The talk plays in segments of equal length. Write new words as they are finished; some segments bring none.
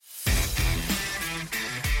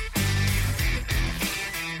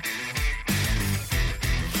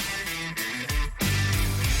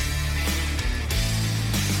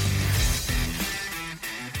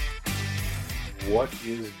What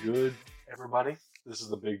is good, everybody? This is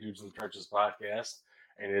the Big Dudes in the Trenches podcast,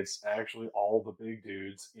 and it's actually all the big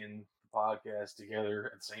dudes in the podcast together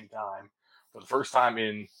at the same time for the first time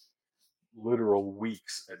in literal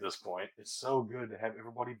weeks at this point. It's so good to have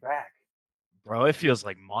everybody back. Bro, it feels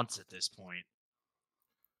like months at this point.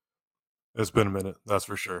 It's been a minute, that's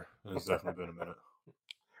for sure. It's definitely been a minute.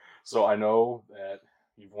 So I know that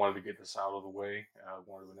you've wanted to get this out of the way,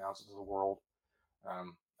 wanted to announce it to the world,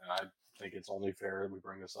 and I think it's only fair that we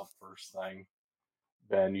bring this up first thing.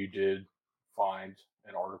 Ben, you did find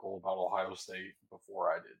an article about Ohio State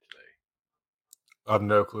before I did today. I have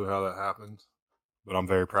no clue how that happened, but I'm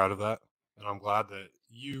very proud of that, and I'm glad that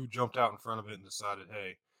you jumped out in front of it and decided,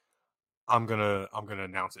 hey, I'm gonna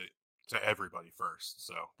announce it to everybody first.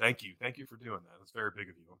 So thank you for doing that. That's very big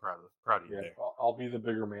of you. I'm proud of you. Yeah, there. I'll be the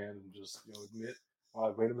bigger man and just admit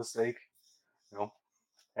I made a mistake.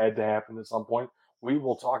 Had to happen at some point. We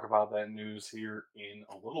will talk about that news here in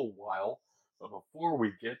a little while, but before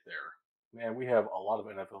we get there, man, we have a lot of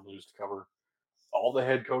NFL news to cover. All the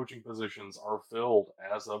head coaching positions are filled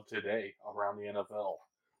as of today around the NFL.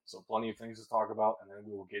 So plenty of things to talk about, and then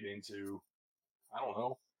we will get into, I don't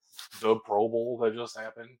know, the Pro Bowl that just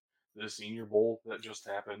happened, the Senior Bowl that just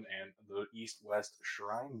happened, and the East-West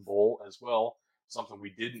Shrine Bowl as well. Something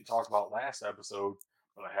we didn't talk about last episode,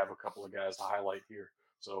 but I have a couple of guys to highlight here.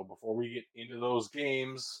 So before we get into those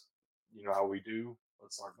games, you know how we do,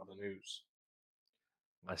 let's talk about the news.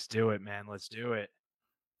 Let's do it, man. Let's do it.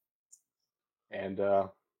 And,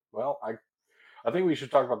 well, I think we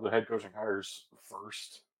should talk about the head coaching hires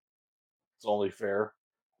first. It's only fair.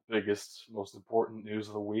 Biggest, most important news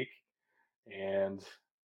of the week. And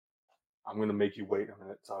I'm going to make you wait a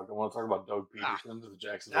minute. So I want to talk about Doug Peterson to the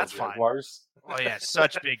Jacksonville Jaguars. Oh, yeah.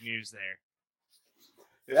 Such big news there.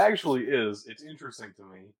 It actually is. It's interesting to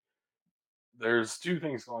me. There's two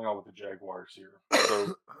things going on with the Jaguars here.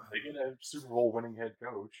 So they get a Super Bowl winning head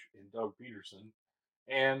coach in Doug Peterson.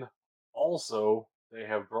 And also, they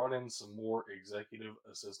have brought in some more executive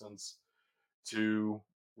assistants to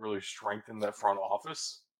really strengthen that front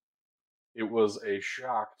office. It was a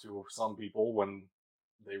shock to some people when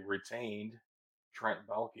they retained Trent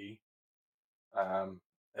Baalke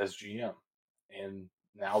as GM. And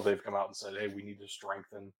now they've come out and said, hey, we need to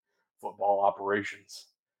strengthen football operations,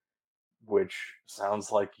 which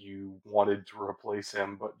sounds like you wanted to replace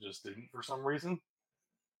him but just didn't for some reason.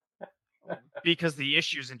 Because the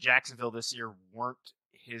issues in Jacksonville this year weren't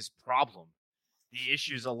his problem. The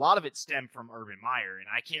issues, a lot of it stemmed from Urban Meyer, and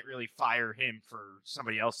I can't really fire him for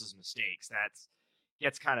somebody else's mistakes. That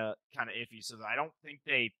gets kind of iffy. So I don't think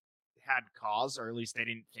they had cause, or at least they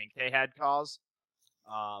didn't think they had cause.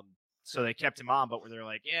 So they kept him on, but where they're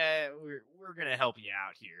like, yeah, we're gonna help you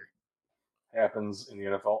out here. Happens in the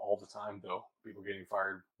NFL all the time, though. People getting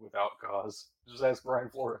fired without cause. Just ask Brian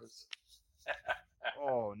Flores.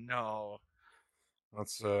 Oh no,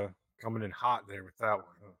 that's coming in hot there with that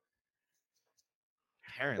one. Huh?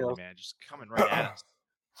 Apparently, man, just coming right at us.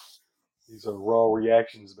 These are raw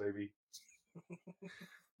reactions, baby.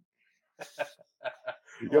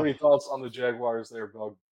 You have any thoughts on the Jaguars there,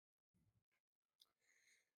 Doug?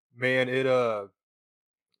 Man,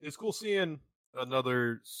 it's cool seeing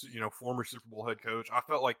another, former Super Bowl head coach. I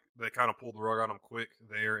felt like they kind of pulled the rug on him quick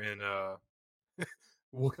there, and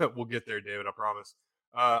we'll get there, David. I promise.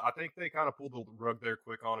 I think they kind of pulled the rug there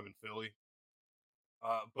quick on him in Philly.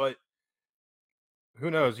 But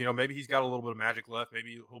who knows? Maybe he's got a little bit of magic left.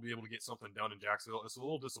 Maybe he'll be able to get something done in Jacksonville. It's a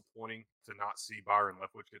little disappointing to not see Byron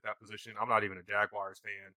Leftwich get that position. I'm not even a Jaguars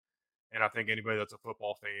fan, and I think anybody that's a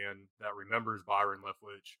football fan that remembers Byron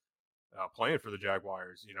Leftwich playing for the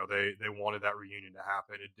Jaguars, they wanted that reunion to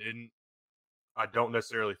happen. It didn't. I don't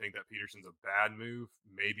necessarily think that Peterson's a bad move.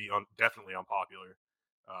 Maybe definitely unpopular.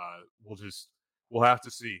 We'll have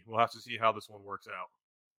to see. We'll have to see how this one works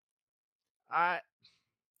out.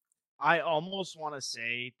 I almost want to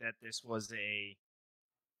say that this was a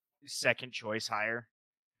second choice hire.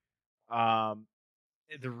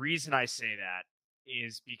 The reason I say that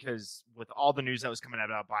is because with all the news that was coming out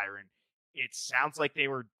about Byron, it sounds like they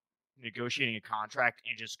were negotiating a contract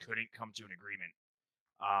and just couldn't come to an agreement.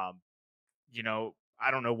 I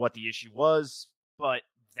don't know what the issue was, but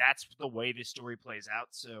that's the way this story plays out.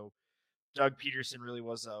 So Doug Peterson really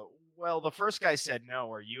was the first guy said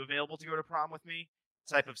no. Are you available to go to prom with me?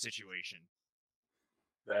 Type of situation.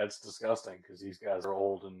 That's disgusting because these guys are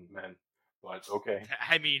old and men, but okay.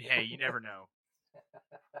 I mean, hey, you never know.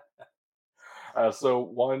 So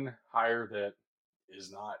one hire that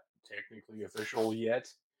is not technically official yet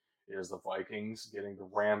is the Vikings getting the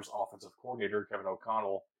Rams offensive coordinator, Kevin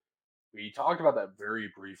O'Connell. We talked about that very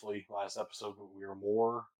briefly last episode, but we were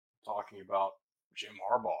more talking about Jim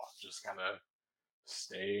Harbaugh just kind of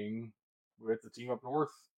staying with the team up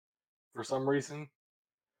north for some reason.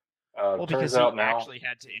 Well, Turns because he out now, actually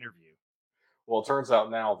had to interview. well, it turns out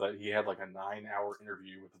now that he had like a 9-hour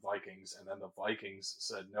interview with the Vikings, and then the Vikings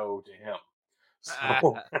said no to him.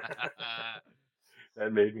 So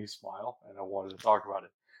that made me smile, and I wanted to talk about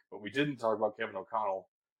it. But we didn't talk about Kevin O'Connell.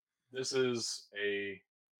 This is a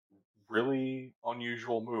really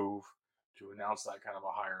unusual move to announce that kind of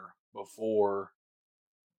a hire before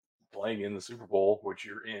playing in the Super Bowl, which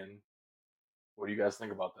you're in. What do you guys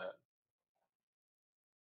think about that?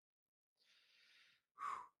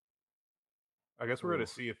 I guess we're Ooh. gonna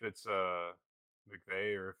see if it's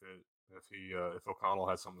McVay or if O'Connell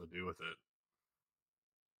has something to do with it.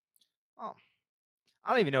 Oh, I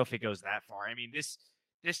don't even know if it goes that far. I mean, this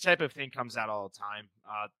type of thing comes out all the time.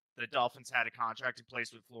 The Dolphins had a contract in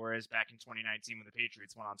place with Flores back in 2019 when the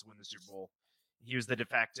Patriots went on to win the Super Bowl. He was the de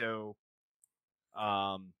facto,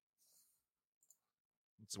 what's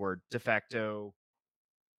the word? De facto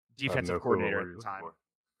defensive coordinator at the time.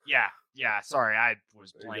 Yeah. Sorry, I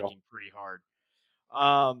was blanking pretty hard.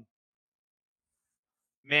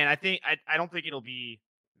 Man, I don't think it'll be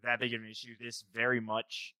that big of an issue. These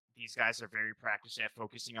guys are very practiced at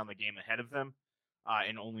focusing on the game ahead of them,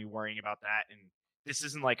 and only worrying about that. And this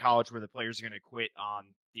isn't like college where the players are going to quit on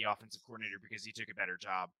the offensive coordinator because he took a better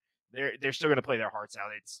job. They're still going to play their hearts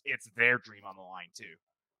out. It's their dream on the line too.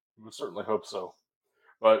 We would certainly hope so.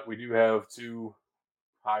 But we do have two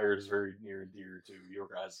hires very near and dear to your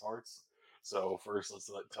guys' hearts. So first, let's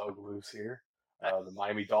let Tug loose here. The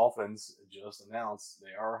Miami Dolphins just announced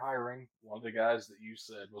they are hiring one of the guys that you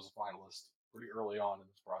said was a finalist pretty early on in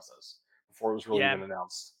this process, before it was really even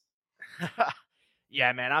announced.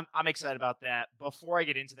 Yeah, man, I'm excited about that. Before I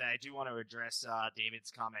get into that, I do want to address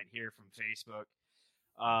David's comment here from Facebook.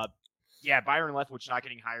 Byron Leftwich not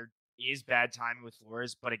getting hired is bad timing with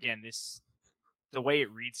Flores, but again, the way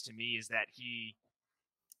it reads to me is that he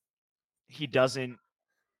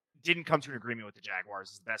didn't come to an agreement with the Jaguars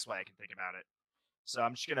is the best way I can think about it. So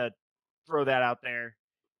I'm just gonna throw that out there.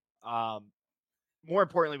 More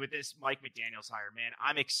importantly, with this Mike McDaniel's hire, man,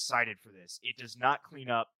 I'm excited for this. It does not clean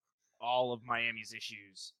up all of Miami's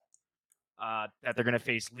issues that they're going to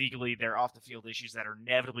face legally. They're off the field issues that are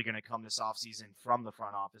inevitably going to come this offseason from the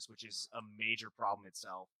front office, which is a major problem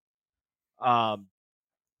itself.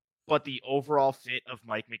 But the overall fit of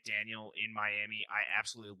Mike McDaniel in Miami, I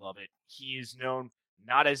absolutely love it. He is known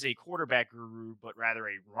not as a quarterback guru, but rather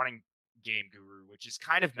a running game guru, which is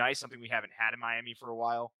kind of nice, something we haven't had in Miami for a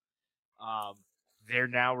while. There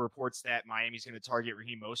now reports that Miami's going to target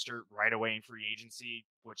Raheem Mostert right away in free agency,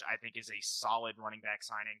 which I think is a solid running back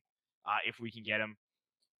signing if we can get him.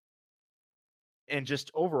 And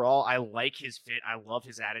just overall, I like his fit. I love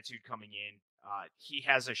his attitude coming in. He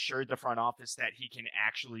has assured the front office that he can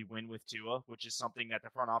actually win with Tua, which is something that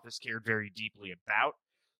the front office cared very deeply about.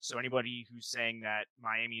 So anybody who's saying that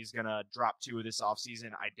Miami is going to drop Tua this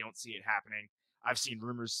offseason, I don't see it happening. I've seen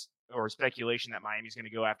rumors or speculation that Miami's going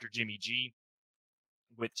to go after Jimmy G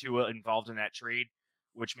with Tua involved in that trade,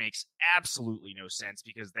 which makes absolutely no sense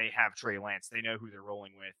because they have Trey Lance. They know who they're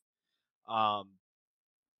rolling with.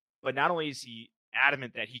 But not only is he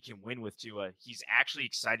adamant that he can win with Tua, he's actually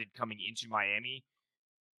excited coming into Miami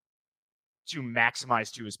to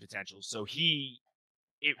maximize Tua's potential. So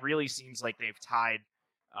it really seems like they've tied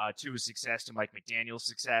Tua's success to Mike McDaniel's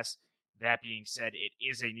success. That being said, it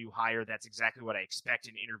is a new hire. That's exactly what I expect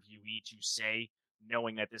an interviewee to say,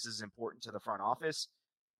 knowing that this is important to the front office.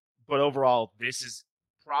 But overall, this is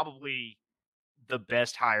probably the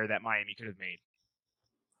best hire that Miami could have made.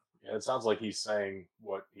 Yeah, it sounds like he's saying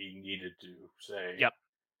what he needed to say. Yep.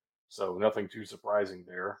 So nothing too surprising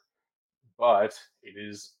there. But it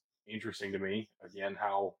is interesting to me, again,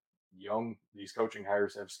 how young these coaching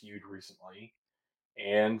hires have skewed recently,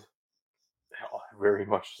 and very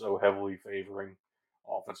much so heavily favoring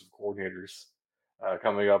offensive coordinators.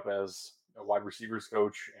 Coming up as a wide receivers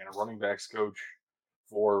coach and a running backs coach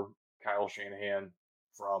for Kyle Shanahan,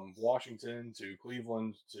 from Washington to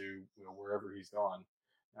Cleveland to wherever he's gone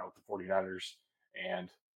now with the 49ers. And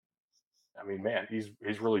I mean, man, he's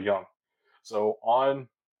really young. So on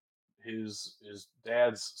his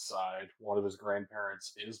dad's side, one of his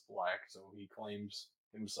grandparents is black, so he claims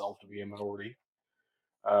himself to be a minority.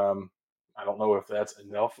 I don't know if that's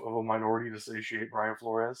enough of a minority to satiate Brian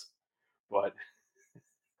Flores, but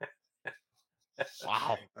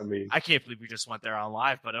wow. I mean, I can't believe we just went there on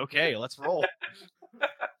live, but okay, let's roll. I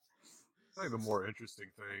think the more interesting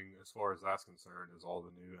thing, as far as that's concerned, is all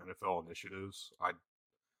the new NFL initiatives.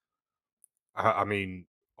 I mean,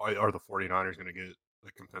 are the 49ers going to get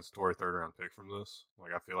a compensatory third round pick from this?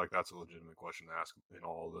 Like, I feel like that's a legitimate question to ask in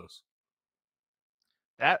all of this.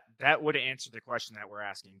 That would answer the question that we're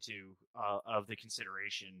asking too, of the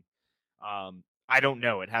consideration. I don't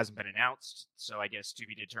know. It hasn't been announced, so I guess to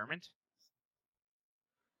be determined.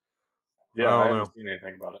 Yeah, I I don't haven't know. seen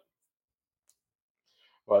anything about it.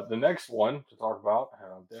 But the next one to talk about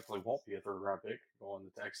definitely won't be a third round pick going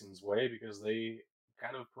the Texans' way because they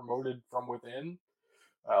kind of promoted from within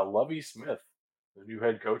Lovie Smith, the new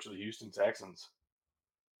head coach of the Houston Texans.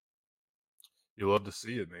 You love to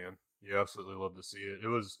see it, man. You absolutely love to see it. It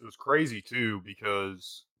was crazy too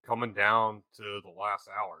because coming down to the last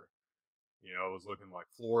hour, you know, it was looking like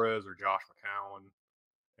Flores or Josh McCown,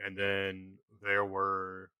 and then there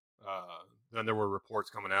were reports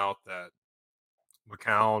coming out that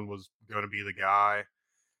McCown was going to be the guy.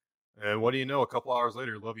 And what do you know? A couple hours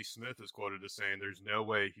later, Lovie Smith is quoted as saying, "There's no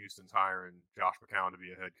way Houston's hiring Josh McCown to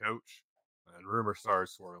be a head coach." And rumors started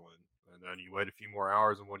swirling. And then you wait a few more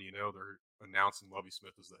hours, and what do you know? They're announcing Lovie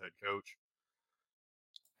Smith as the head coach.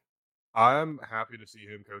 I'm happy to see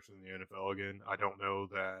him coaching in the NFL again. I don't know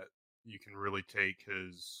that you can really take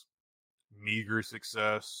his meager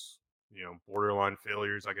success, you know, borderline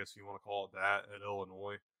failures, I guess you want to call it that, at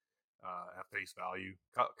Illinois at face value.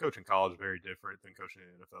 Coaching college is very different than coaching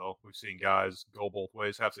in the NFL. We've seen guys go both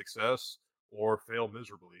ways, have success or fail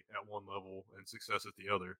miserably at one level and success at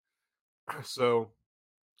the other. So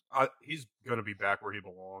he's going to be back where he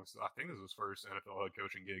belongs. I think this is his first NFL head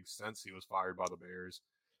coaching gig since he was fired by the Bears.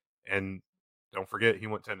 And don't forget, he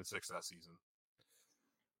went 10-6 that season.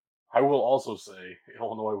 I will also say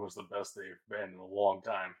Illinois was the best they've been in a long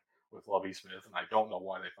time with Lovie Smith, and I don't know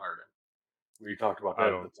why they fired him. We talked about that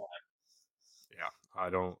at the time. Yeah, I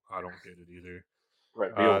don't get it either.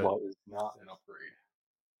 Brett Bielema is not an upgrade.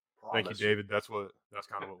 Thank you, David. That's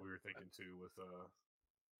kind of what we were thinking too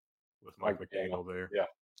with Mike McDaniel there.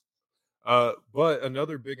 Yeah. But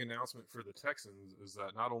another big announcement for the Texans is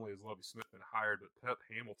that not only has Lovie Smith been hired, but Pep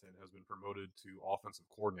Hamilton has been promoted to offensive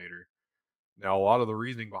coordinator. Now, a lot of the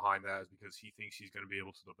reasoning behind that is because he thinks he's going to be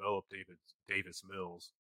able to develop Davis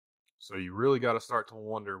Mills. So you really got to start to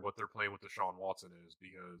wonder what their plan with Deshaun Watson is,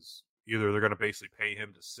 because either they're going to basically pay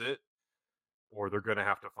him to sit, or they're going to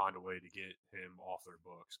have to find a way to get him off their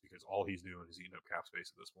books, because all he's doing is eating up cap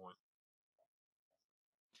space at this point.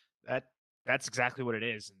 That's exactly what it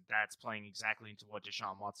is, and that's playing exactly into what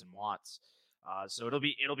Deshaun Watson wants. So it'll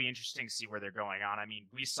be interesting to see where they're going on. I mean,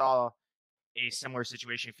 we saw a similar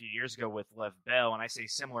situation a few years ago with Lev Bell, and I say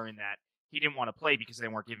similar in that he didn't want to play because they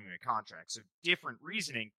weren't giving him a contract. So different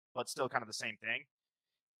reasoning, but still kind of the same thing.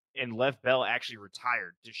 And Lev Bell actually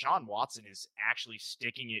retired. Deshaun Watson is actually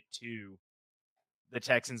sticking it to the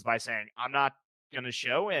Texans by saying, I'm not going to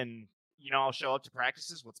show, and, you know, I'll show up to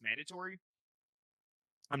practices, what's mandatory.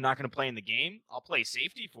 I'm not going to play in the game. I'll play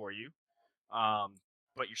safety for you,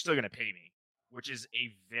 but you're still going to pay me, which is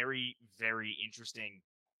a very, very interesting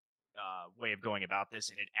way of going about this,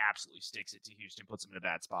 and it absolutely sticks it to Houston, puts them in a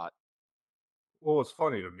bad spot. Well, what's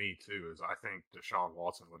funny to me, too, is I think Deshaun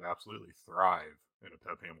Watson would absolutely thrive in a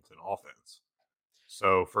Pep Hamilton offense.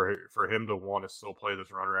 So for him to want to still play this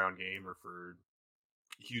runaround game, or for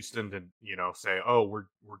Houston to, you know, say, oh,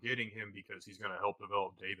 we're getting him because he's going to help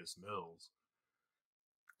develop Davis Mills,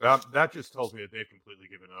 that just tells me that they've completely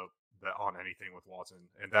given up on anything with Watson,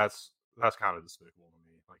 and that's kind of despicable to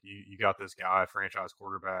me. Like, you got this guy, franchise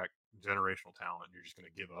quarterback, generational talent, and you're just going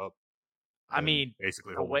to give up. I mean,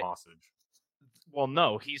 basically hold him hostage. Well,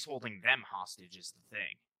 no, he's holding them hostage is the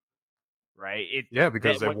thing, right?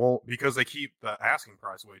 Because they keep the asking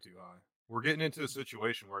price way too high. We're getting into a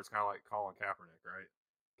situation where it's kind of like Colin Kaepernick, right?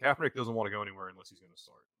 Kaepernick doesn't want to go anywhere unless he's going to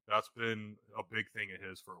start. That's been a big thing of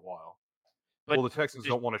his for a while. But the Texans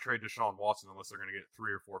don't want to trade Deshaun Watson unless they're going to get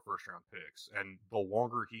 3 or 4 first-round picks. And the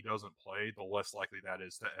longer he doesn't play, the less likely that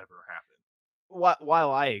is to ever happen.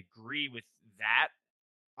 While I agree with that,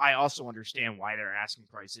 I also understand why their asking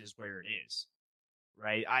price is where it is,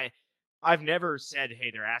 right? I've never said,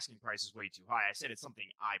 hey, their asking price is way too high. I said it's something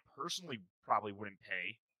I personally probably wouldn't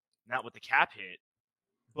pay, not with the cap hit.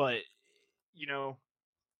 But, you know...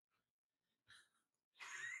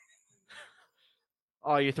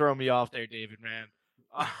 Oh, you're throwing me off there, David, man.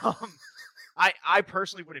 I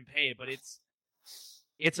personally wouldn't pay it, but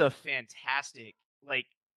it's a fantastic, like,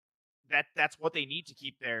 that's what they need to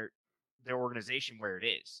keep their organization where it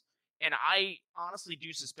is. And I honestly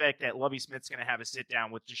do suspect that Lovie Smith's going to have a sit down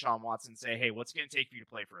with Deshaun Watson and say, hey, what's it going to take for you to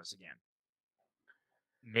play for us again?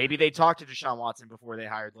 Maybe they talked to Deshaun Watson before they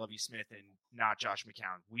hired Lovie Smith and not Josh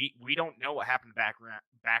McCown. We don't know what happened in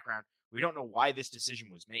the background. We don't know why this decision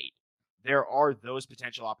was made. There are those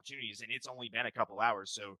potential opportunities, and it's only been a couple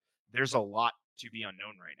hours, so there's a lot to be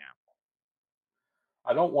unknown right now.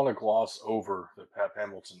 I don't want to gloss over the Pep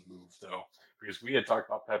Hamilton move, though, because we had talked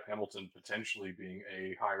about Pep Hamilton potentially being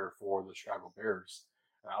a hire for the Chicago Bears.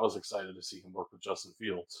 And I was excited to see him work with Justin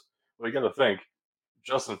Fields. Well, you got to think,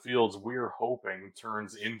 Justin Fields, we're hoping,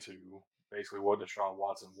 turns into basically what Deshaun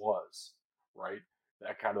Watson was, right?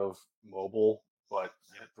 That kind of mobile, but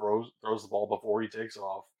throws the ball before he takes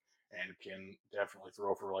off and can definitely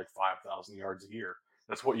throw for like 5,000 yards a year.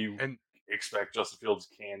 That's what you And expect Justin Fields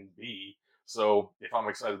can be. So if I'm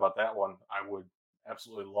excited about that one, I would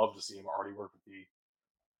absolutely love to see him already work with the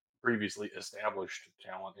previously established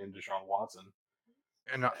talent in Deshaun Watson.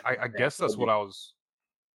 and I guess that's what I was.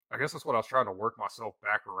 I guess that's what I was trying to work myself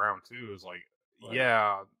back around to. Is like, Right.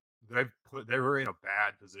 yeah, they were in a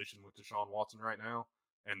bad position with Deshaun Watson right now,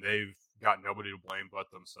 and they've got nobody to blame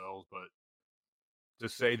but themselves. But to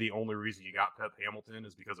say the only reason you got Pep Hamilton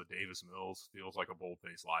is because of Davis Mills feels like a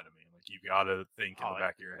bold-faced lie to me. Like, you got to think in the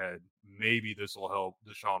back of your head, maybe this will help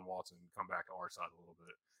Deshaun Watson come back to our side a little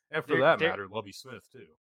bit. And for that matter, Lovie Smith too.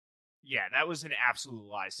 Yeah, that was an absolute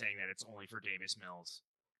lie saying that it's only for Davis Mills.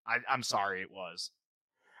 I'm sorry, it was.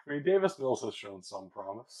 I mean, Davis Mills has shown some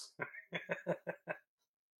promise.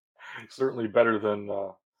 Certainly better than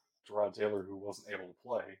Tyrod Taylor, who wasn't able to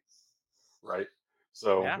play, right?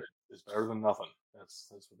 So Yeah. it's better than nothing. That's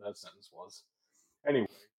what that sentence was. Anyway,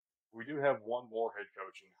 we do have one more head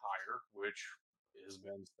coaching hire, which has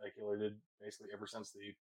been speculated basically ever since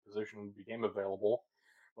the position became available.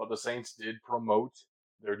 But the Saints did promote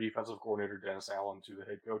their defensive coordinator, Dennis Allen, to the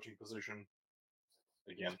head coaching position.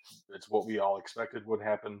 Again, it's what we all expected would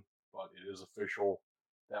happen, but it is official.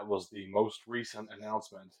 That was the most recent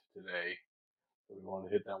announcement today. So we wanted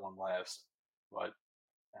to hit that one last. But,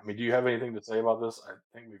 I mean, do you have anything to say about this? I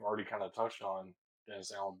think we've already kind of touched on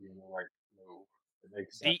Dennis Allen being the right move. It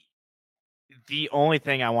makes sense. The only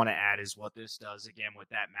thing I want to add is what this does, again, with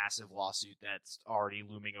that massive lawsuit that's already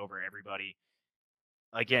looming over everybody.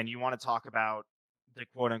 Again, you want to talk about the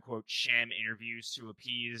quote-unquote sham interviews to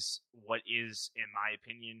appease what is, in my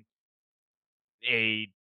opinion, a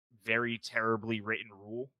very terribly written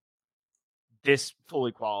rule. This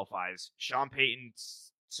fully qualifies. Sean Payton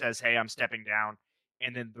says, hey, I'm stepping down.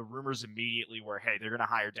 And then the rumors immediately were, hey, they're going to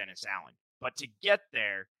hire Dennis Allen. But to get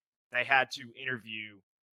there, they had to interview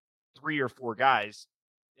 3 or 4 guys,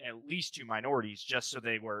 at least 2 minorities, just so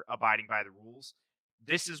they were abiding by the rules.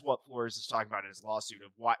 This is what Flores is talking about in his lawsuit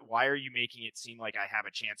of why are you making it seem like I have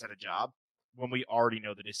a chance at a job when we already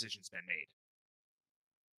know the decision's been made?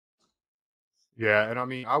 Yeah, and I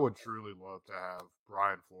mean, I would truly love to have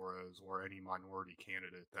Brian Flores or any minority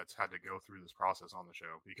candidate that's had to go through this process on the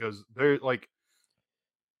show, because they're like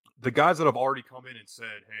the guys that have already come in and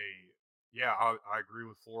said, hey, yeah, I agree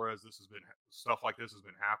with Flores. This has been stuff like this has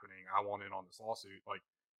been happening. I want in on this lawsuit. Like,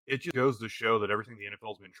 it just goes to show that everything the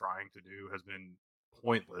NFL's been trying to do has been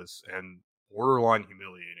pointless and borderline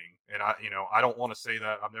humiliating. And I don't want to say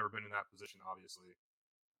that. I've never been in that position, obviously,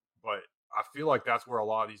 but I feel like that's where a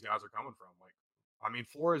lot of these guys are coming from. Like, I mean,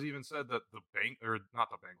 Flores even said that the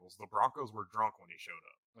Broncos were drunk when he showed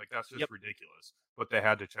up. Like, that's just ridiculous. But they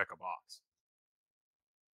had to check a box.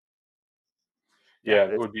 Yeah,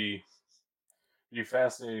 it would be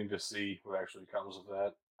fascinating to see what actually comes of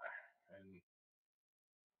that. And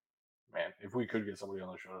man, if we could get somebody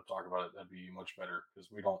on the show to talk about it, that'd be much better,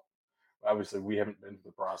 because we haven't been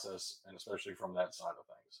through the process, and especially from that side of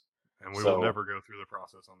things. And we will never go through the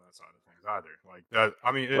process on that side of things either. Like that,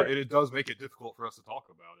 I mean, it does make it difficult for us to talk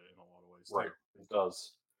about it in a lot of ways. Right, too.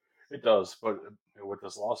 It does. But with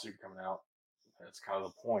this lawsuit coming out, that's kind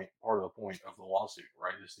of the point. Part of the point of the lawsuit,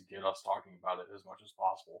 right, is to get us talking about it as much as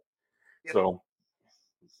possible. Yep. So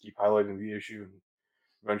keep highlighting the issue, and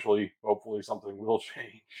eventually, hopefully, something will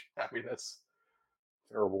change. I mean, that's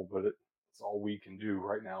terrible, but it's all we can do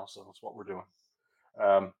right now, so that's what we're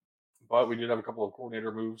doing. But we did have a couple of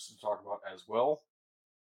coordinator moves to talk about as well.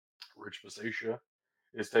 Rich Bisaccia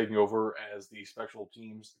is taking over as the special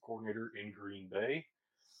teams coordinator in Green Bay.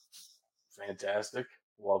 Fantastic.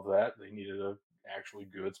 Love that. They needed a actually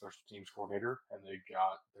good special teams coordinator, and they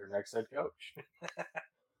got their next head coach.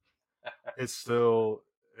 It's still,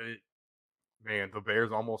 man, the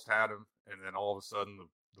Bears almost had him, and then all of a sudden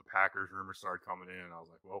the Packers rumors started coming in, and I was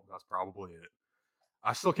like, well, that's probably it.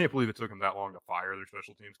 I still can't believe it took them that long to fire their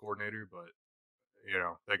special teams coordinator, but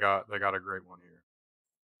they got a great one here.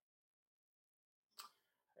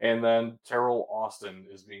 And then Terrell Austin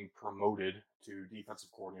is being promoted to defensive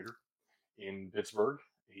coordinator in Pittsburgh.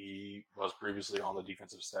 He was previously on the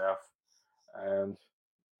defensive staff, and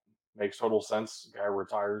makes total sense. Guy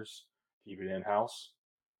retires, keep it in house.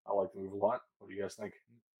 I like the move a lot. What do you guys think?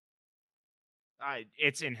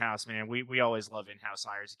 It's in-house, man. We always love in-house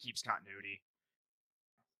hires. It keeps continuity.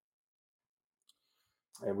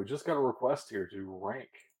 And we just got a request here to rank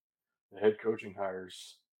the head coaching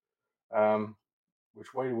hires.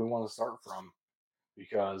 Which way do we want to start from?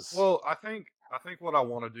 Because Well, I think what I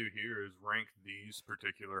want to do here is rank these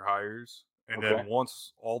particular hires, and Okay. then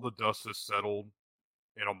once all the dust has settled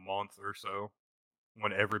in a month or so,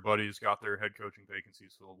 when everybody's got their head coaching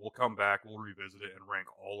vacancies filled, we'll come back, we'll revisit it, and rank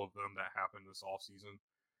all of them that happened this offseason.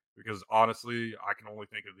 Because honestly, I can only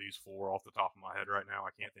think of these four off the top of my head right now.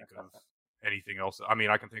 I can't think of anything else. I mean,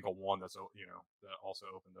 I can think of one that's that also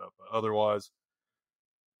opened up, but otherwise,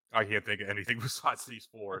 I can't think of anything besides these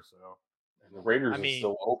four. So, and the Raiders I is mean-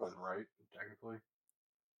 still open, right? Technically.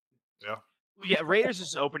 yeah. Yeah, Raiders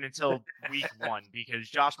is open until week 1 because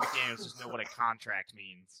Josh McDaniels doesn't know what a contract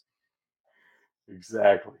means.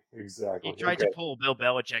 Exactly. He tried to pull Bill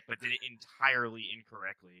Belichick, but did it entirely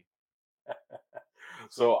incorrectly.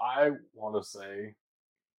 So I want to say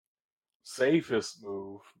safest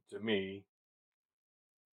move to me,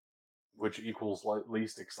 which equals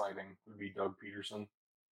least exciting, would be Doug Peterson.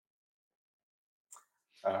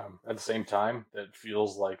 At the same time, that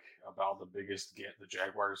feels like about the biggest get the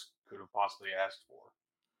Jaguars could have possibly asked for.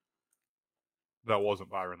 That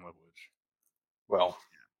wasn't Byron Leftwich. Well,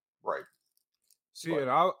 right. See, But-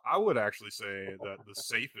 and I would actually say that the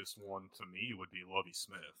safest one to me would be Lovie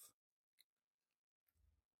Smith.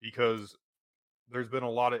 Because there's been a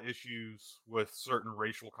lot of issues with certain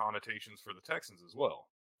racial connotations for the Texans as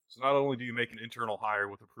well. So not only do you make an internal hire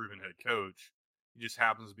with a proven head coach, he just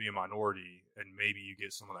happens to be a minority, and maybe you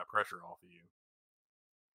get some of that pressure off of you.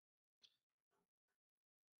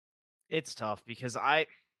 It's tough because I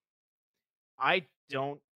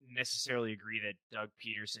don't necessarily agree that Doug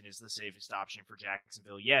Peterson is the safest option for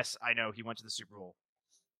Jacksonville. Yes, I know he went to the Super Bowl.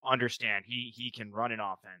 Understand, he can run an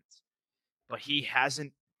offense, but he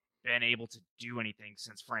hasn't been able to do anything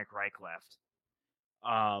since Frank Reich left.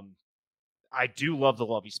 I do love the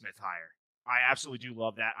Lovie Smith hire. I absolutely do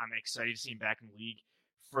love that. I'm excited to see him back in the league.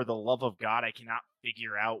 For the love of God, I cannot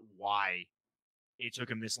figure out why it took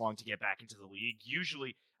him this long to get back into the league.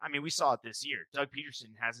 Usually, I mean, we saw it this year. Doug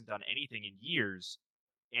Peterson hasn't done anything in years,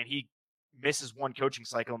 and he misses one coaching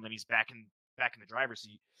cycle, and then he's back in the driver's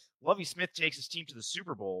seat. Lovie Smith takes his team to the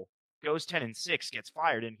Super Bowl, goes 10-6, gets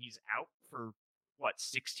fired, and he's out for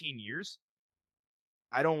 16 years.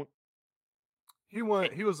 I don't. He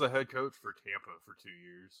was the head coach for Tampa for 2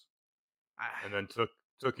 years, and then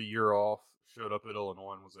took a year off. Showed up at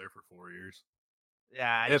Illinois and was there for 4 years.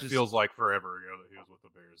 Yeah, it feels like forever ago that he was with the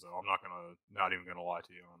Bears, though. I'm not even gonna lie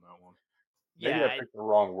to you on that one. Maybe I picked the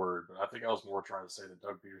wrong word, but I think I was more trying to say that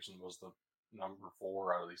Doug Peterson was the number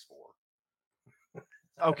 4 out of these 4.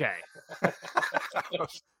 Okay.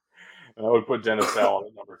 And I would put Dennis Allen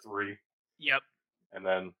at number 3. Yep. And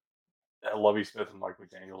then Lovie Smith and Mike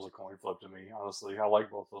McDaniel's a coin flip to me. Honestly, I like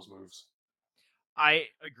both those moves. I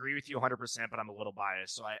agree with you 100%, but I'm a little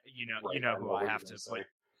biased, so who I have to put.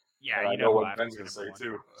 Yeah, I know what Ben's going to say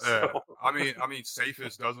too. So. I mean,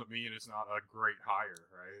 safest doesn't mean it's not a great hire,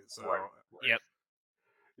 right? So, right. Yep.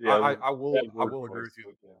 Yeah, I will agree with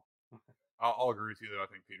you. Yeah. I'll agree with you that I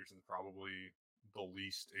think Peterson's probably the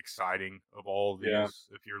least exciting of all of these. Yeah.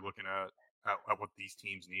 If you're looking at what these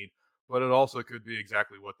teams need, but it also could be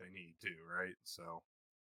exactly what they need too, right? So,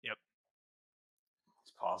 yep,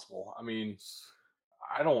 it's possible. I mean,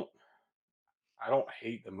 I don't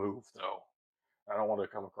hate the move though. I don't want to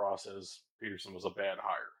come across as Peterson was a bad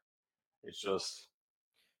hire. It's just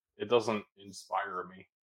it doesn't inspire me.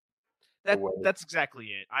 That's exactly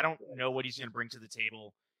it. I don't know what he's going to bring to the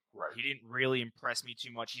table. Right. He didn't really impress me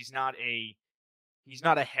too much. He's not a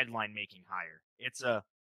headline making hire. It's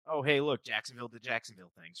oh hey look, Jacksonville did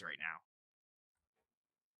Jacksonville things right now.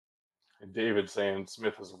 And David saying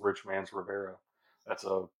Smith is a rich man's Rivera. That's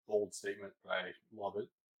a bold statement. I love it.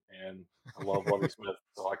 And I love Lovie Smith,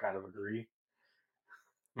 so I kind of agree.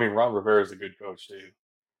 I mean, Ron Rivera is a good coach too.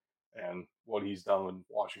 And what he's done with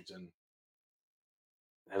Washington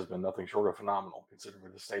has been nothing short of phenomenal,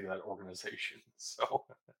 considering the state of that organization. So,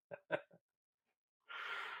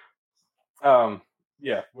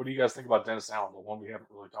 yeah. What do you guys think about Dennis Allen, the one we haven't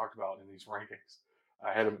really talked about in these rankings?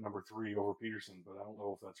 I had him at number 3 over Peterson, but I don't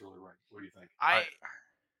know if that's really right. What do you think?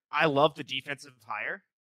 I love the defensive hire.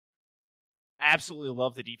 Absolutely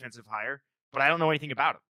love the defensive hire, but I don't know anything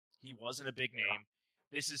about him. He wasn't a big name.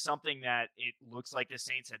 This is something that it looks like the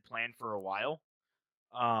Saints had planned for a while.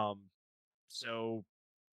 So,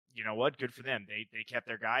 you know what? Good for them. They kept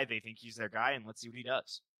their guy. They think he's their guy, and let's see what he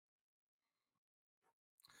does.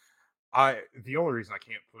 The only reason I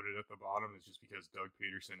can't put it at the bottom is just because Doug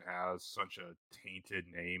Peterson has such a tainted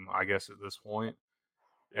name, I guess, at this point.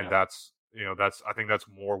 And that's I think that's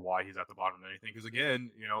more why he's at the bottom than anything. Because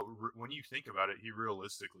again, when you think about it, he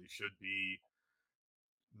realistically should be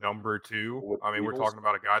number 2. I mean, we're talking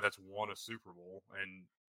about a guy that's won a Super Bowl, and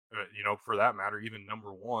for that matter, even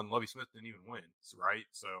number 1, Lovie Smith didn't even win, right?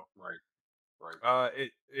 So Right.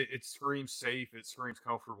 It screams safe. It screams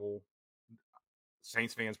comfortable.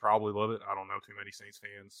 Saints fans probably love it. I don't know too many Saints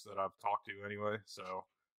fans that I've talked to anyway. So,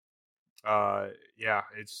 yeah,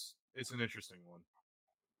 it's an interesting one.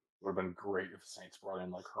 Would have been great if the Saints brought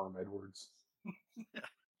in like Herm Edwards.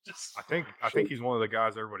 I think he's one of the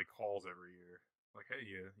guys everybody calls every year. Like, hey,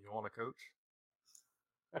 you want to coach?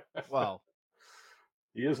 Well,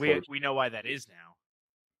 he is. We know why that is now.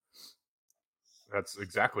 That's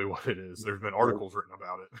exactly what it is. There's been articles written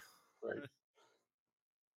about it. Right.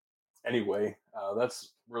 Anyway,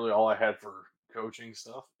 that's really all I had for coaching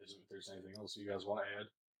stuff. If there's anything else you guys want to add?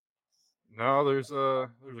 No, there's a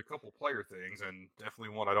couple player things, and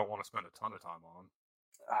definitely one I don't want to spend a ton of time on.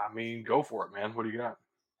 I mean, go for it, man. What do you got?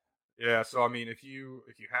 Yeah, so I mean, if you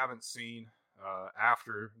haven't seen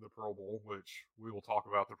after the Pro Bowl, which we will talk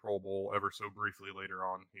about the Pro Bowl ever so briefly later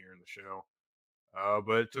on here in the show,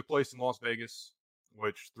 but it took place in Las Vegas,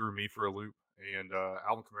 which threw me for a loop, and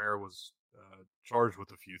Alvin Kamara was charged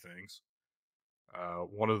with a few things.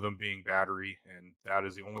 One of them being battery, and that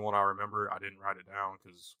is the only one I remember. I didn't write it down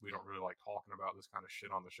because we don't really like talking about this kind of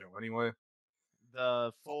shit on the show anyway.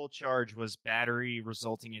 The full charge was battery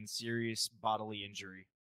resulting in serious bodily injury.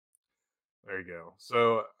 There you go.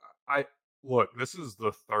 So this is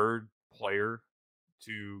the third player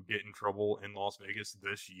to get in trouble in Las Vegas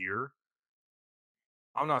this year.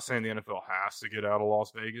 I'm not saying the NFL has to get out of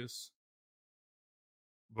Las Vegas,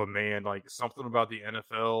 but man, like something about the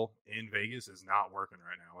NFL in Vegas is not working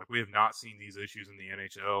right now. Like we have not seen these issues in the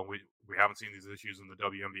NHL. We haven't seen these issues in the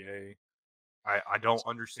WNBA. I don't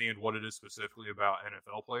understand what it is specifically about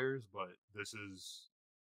NFL players, but this is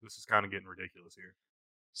kind of getting ridiculous here.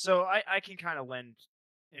 So I can kind of lend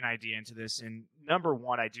an idea into this. And number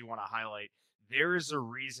one, I do want to highlight there is a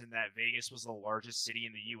reason that Vegas was the largest city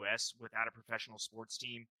in the U.S. without a professional sports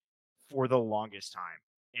team for the longest time.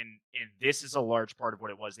 And this is a large part of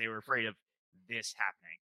what it was. They were afraid of this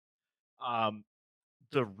happening.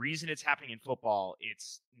 The reason it's happening in football,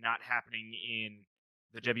 it's not happening in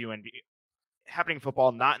the WNBA. Happening in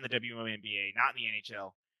football, not in the WNBA, not in the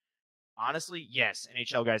NHL. Honestly, yes,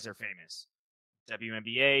 NHL guys are famous.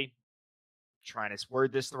 WNBA, trying to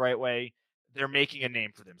word this the right way, they're making a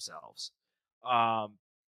name for themselves.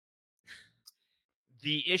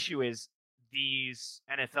 The issue is these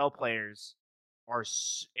NFL players are,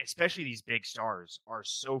 especially these big stars, are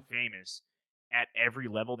so famous at every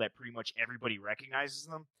level that pretty much everybody recognizes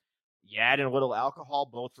them. You add in a little alcohol,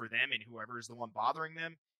 both for them and whoever is the one bothering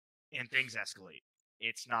them, and things escalate.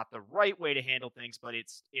 It's not the right way to handle things, but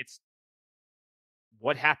it's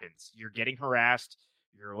what happens. You're getting harassed.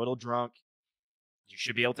 You're a little drunk. You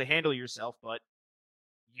should be able to handle yourself, but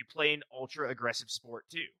you play an ultra aggressive sport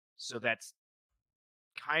too. So that's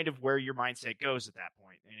kind of where your mindset goes at that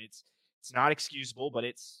point. And it's not excusable, but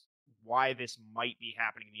it's why this might be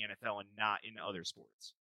happening in the NFL and not in other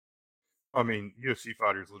sports. I mean, UFC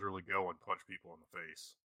fighters literally go and punch people in the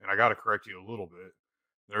face. And I got to correct you a little bit.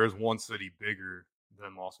 There is one city bigger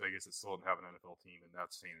than Las Vegas that still doesn't have an NFL team, and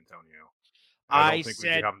that's San Antonio. I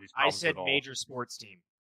said major sports team.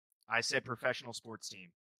 I said professional sports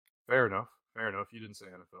team. Fair enough. You didn't say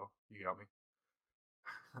NFL. You got me.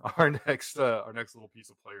 Our next little piece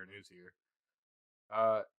of player news here.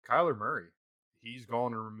 Kyler Murray. He's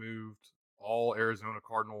gone and removed all Arizona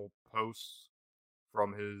Cardinal posts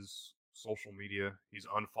from his social media. He's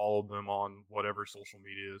unfollowed them on whatever social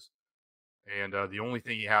media is. And the only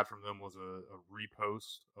thing he had from them was a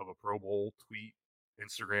repost of a Pro Bowl tweet,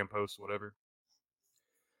 Instagram post, whatever.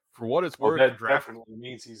 For what it's worth, that definitely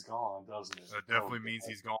means he's gone, doesn't it? That definitely means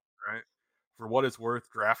he's gone, right? For what it's worth,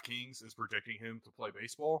 DraftKings is projecting him to play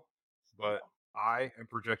baseball, but I am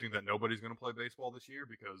projecting that nobody's going to play baseball this year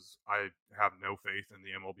because I have no faith in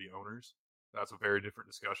the MLB owners. That's a very different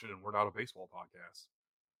discussion, and we're not a baseball podcast.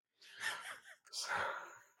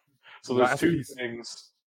 So there's two things.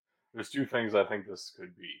 There's two things I think this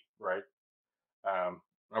could be, right?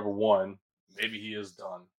 Number one, maybe he is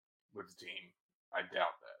done with the team. I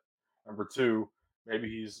doubt that. Number two, maybe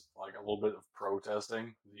he's like a little bit of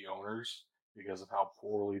protesting the owners because of how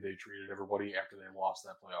poorly they treated everybody after they lost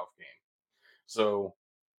that playoff game. So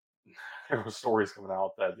there were stories coming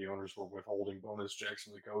out that the owners were withholding bonus checks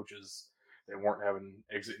from the coaches. They weren't having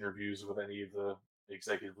exit interviews with any of the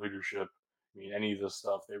executive leadership. I mean, any of this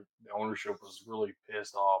stuff. the ownership was really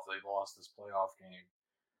pissed off they lost this playoff game,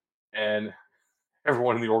 and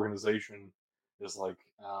everyone in the organization is like,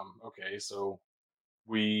 okay, so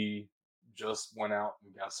we just went out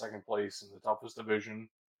and got second place in the toughest division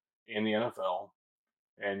in the NFL,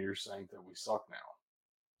 and you're saying that we suck now.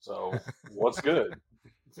 So what's good?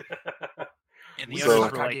 And the So-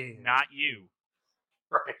 owners were like, not you.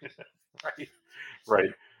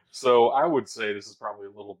 Right. So I would say this is probably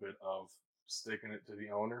a little bit of sticking it to the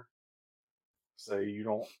owner. Say you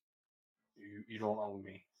don't own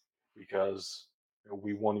me because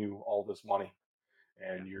we won you all this money,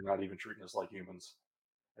 and you're not even treating us like humans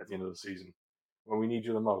at the end of the season when we need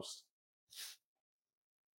you the most.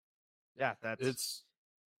 Yeah, that's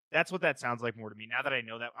what that sounds like more to me. Now that I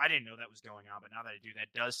know that, I didn't know that was going on, but now that I do,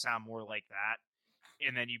 that does sound more like that.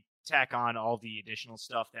 And then you tack on all the additional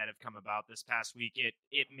stuff that have come about this past week.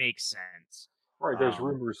 It makes sense. Right. There's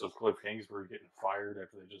rumors of Cliff Kingsbury getting fired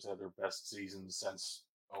after they just had their best season since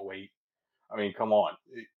 '08. I mean, come on.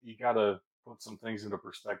 You got to put some things into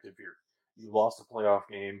perspective here. You lost a playoff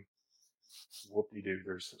game. Whoop-de-doo.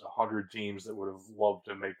 There's 100 teams that would have loved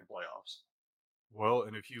to make the playoffs. Well,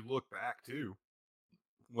 and if you look back too,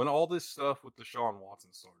 when all this stuff with Deshaun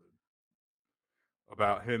Watson started,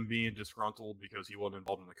 about him being disgruntled because he wasn't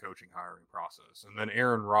involved in the coaching hiring process, and then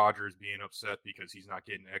Aaron Rodgers being upset because he's not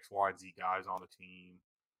getting X, Y, and Z guys on the team.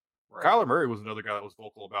 Right. Kyler Murray was another guy that was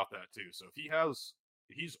vocal about that too. So if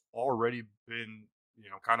he's already been,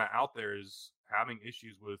 kind of out there as having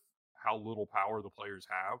issues with how little power the players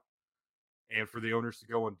have. And for the owners to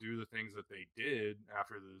go and do the things that they did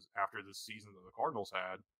after this season that the Cardinals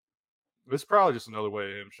had, it's probably just another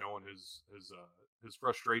way of him showing his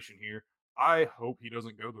frustration here. I hope he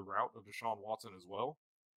doesn't go the route of Deshaun Watson as well.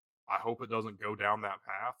 I hope it doesn't go down that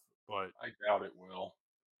path, but I doubt it will.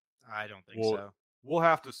 I don't think so. We'll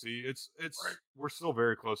have to see. It's Right. We're still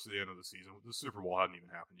very close to the end of the season. The Super Bowl hadn't even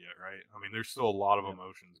happened yet, right? I mean, there's still a lot of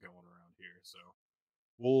emotions going around here, so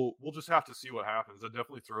we'll just have to see what happens. That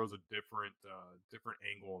definitely throws a different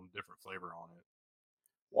angle and different flavor on it.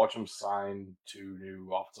 Watch him sign 2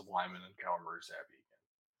 new offensive linemen, and Kyler Murray's happy again.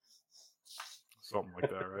 Something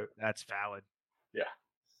like that, right? That's valid. Yeah.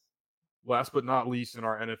 Last but not least, in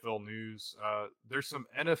our NFL news, there's some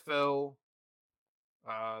NFL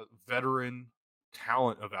veteran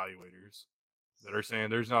talent evaluators that are saying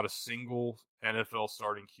there's not a single NFL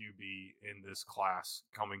starting QB in this class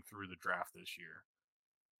coming through the draft this year.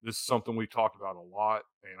 This is something we've talked about a lot,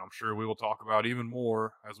 and I'm sure we will talk about even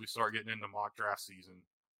more as we start getting into mock draft season.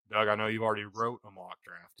 Doug, I know you've already wrote a mock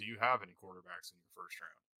draft. Do you have any quarterbacks in your first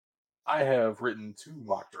round? I have written 2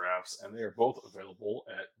 mock drafts, and they are both available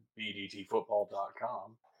at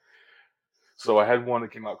bdtfootball.com. So I had one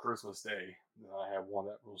that came out Christmas Day, and I have one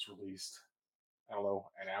that was released, I don't know,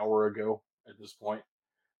 an hour ago at this point.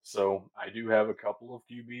 So I do have a couple of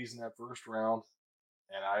QBs in that first round,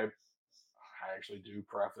 and I actually do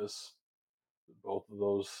preface both of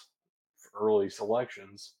those early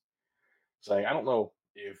selections saying I don't know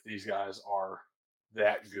if these guys are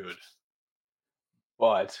that good,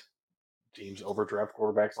 but teams overdraft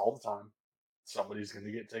quarterbacks all the time. Somebody's going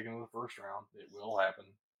to get taken in the first round. It will happen.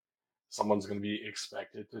 Someone's going to be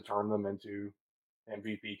expected to turn them into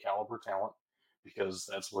MVP caliber talent because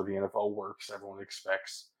that's where the NFL works. Everyone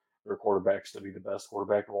expects their quarterbacks to be the best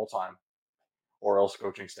quarterback of all time, or else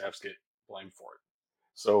coaching staffs get blamed for it.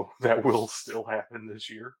 So that will still happen this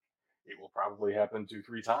year. It will probably happen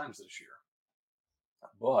 2-3 times this year.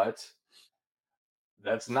 But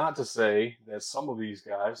that's not to say that some of these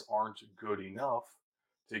guys aren't good enough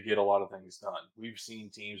to get a lot of things done. We've seen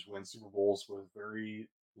teams win Super Bowls with very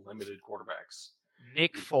limited quarterbacks.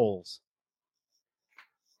 Nick Foles.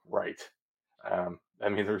 Right. I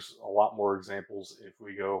mean, there's a lot more examples if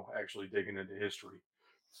we go actually digging into history.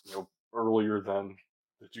 Earlier than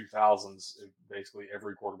the 2000s, basically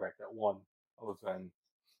every quarterback that won, other than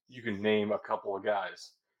you can name a couple of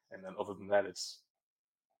guys. And then other than that,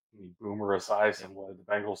 Boomer Esiason led the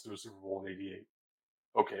Bengals to a Super Bowl in '88.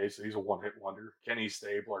 Okay, so he's a one-hit wonder. Kenny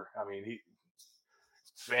Stabler, I mean,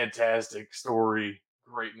 fantastic story,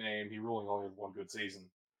 great name. He really only had one good season.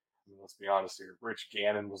 I mean, let's be honest here. Rich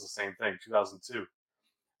Gannon was the same thing, 2002.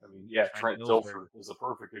 I mean, yeah, Trent Dilfer is a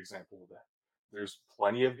perfect example of that. There's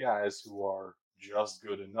plenty of guys who are just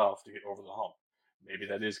good enough to get over the hump. Maybe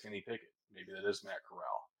that is Kenny Pickett. Maybe that is Matt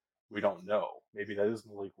Corral. We don't know. Maybe that is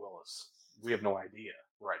Malik Willis. We have no idea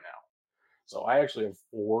right now. So I actually have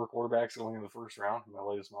 4 quarterbacks going in the first round in my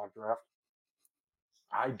latest mock draft.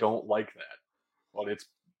 I don't like that, but it's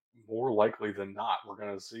more likely than not we're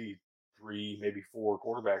going to see 3, maybe 4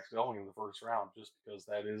 quarterbacks going in the first round, just because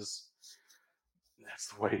that's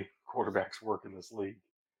the way quarterbacks work in this league.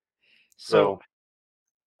 So,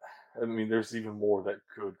 I mean, there's even more that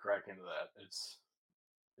could crack into that. It's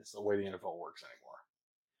the way the NFL works anymore.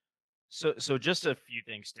 so just a few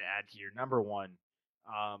things to add here. Number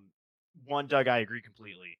um, one, Doug, I agree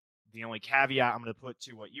completely. The only caveat I'm going to put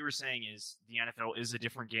to what you were saying is the NFL is a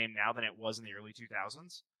different game now than it was in the early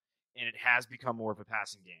 2000s, and it has become more of a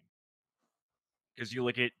passing game. Because you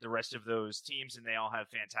look at the rest of those teams, and they all have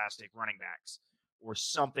fantastic running backs or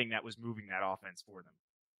something that was moving that offense for them.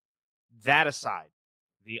 That aside,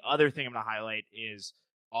 the other thing I'm going to highlight is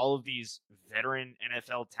all of these veteran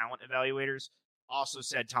NFL talent evaluators also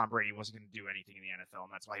said Tom Brady wasn't going to do anything in the NFL,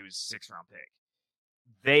 and that's why he was a 6th round pick.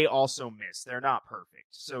 They also miss. They're not perfect.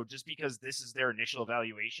 So just because this is their initial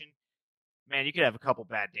evaluation, man, you could have a couple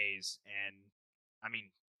bad days, and I mean,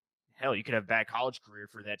 hell, you could have a bad college career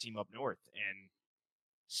for that team up north and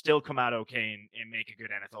still come out okay and make a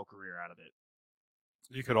good NFL career out of it.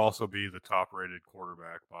 You could also be the top-rated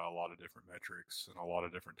quarterback by a lot of different metrics and a lot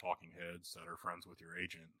of different talking heads that are friends with your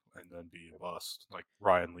agent, and then be a bust like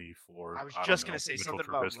Ryan Leaf or I was just going to say Mitchell something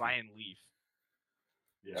Trubisky. about Ryan Leaf.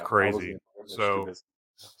 Yeah, it's crazy. So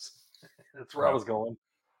that's where I was going.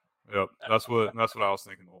 Yep, that's what I was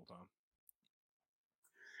thinking the whole time.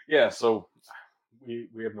 Yeah, so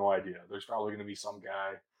we have no idea. There's probably going to be some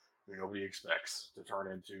guy who nobody expects to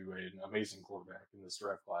turn into an amazing quarterback in this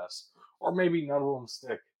draft class, or maybe none of them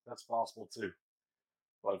stick. That's possible too.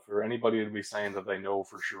 But for anybody to be saying that they know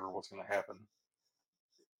for sure what's going to happen,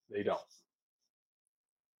 they don't.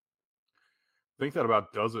 I think that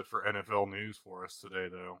about does it for NFL news for us today,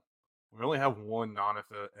 though. We only have one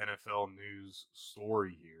non-NFL news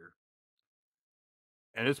story here,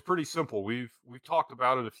 and it's pretty simple. We've talked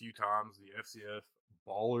about it a few times. The FCF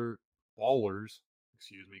Ballers,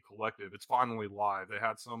 collective. It's finally live. They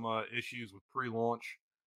had some issues with pre-launch,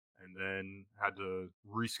 and then had to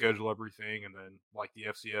reschedule everything, and then like the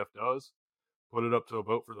FCF does, put it up to a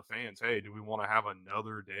vote for the fans. Hey, do we want to have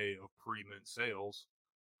another day of pre-mint sales?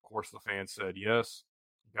 Of course, the fans said yes.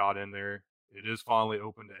 Got in there. It is finally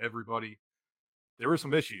open to everybody. There were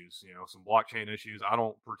some issues, some blockchain issues. I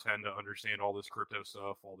don't pretend to understand all this crypto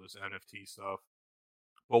stuff, all this NFT stuff.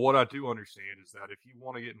 But what I do understand is that if you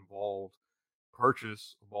want to get involved,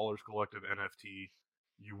 purchase a Ballers Collective NFT,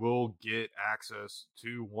 you will get access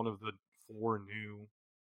to one of the 4 new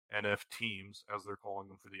NF teams, as they're calling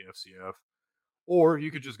them for the FCF. Or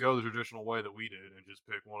you could just go the traditional way that we did and just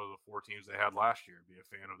pick one of the 4 teams they had last year, be a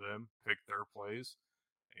fan of them, pick their plays,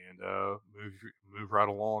 and move right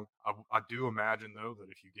along. I do imagine, though, that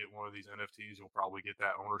if you get one of these NFTs, you'll probably get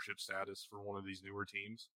that ownership status for one of these newer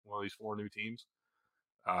teams, one of these 4 new teams.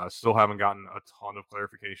 Still haven't gotten a ton of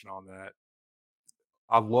clarification on that.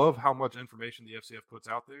 I love how much information the FCF puts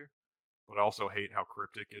out there, but I also hate how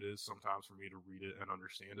cryptic it is sometimes for me to read it and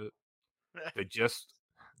understand it.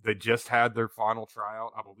 They just had their final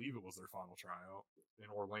tryout. I believe it was their final tryout in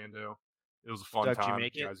Orlando. It was a fun Doug, time. Did you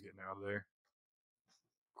make it? Guys getting out of there.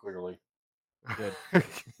 Clearly. Good.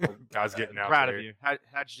 Guys getting out proud there. of you. How'd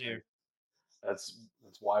you do? That's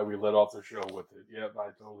why we let off the show with it. Yep, I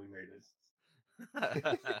totally made it.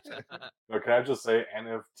 But can I just say,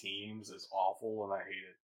 NF Teams is awful and I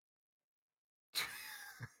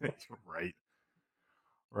hate it.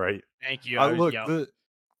 Right. Thank you. Look,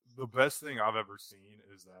 the best thing I've ever seen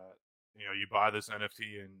is that you buy this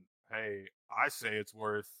NFT and hey, I say it's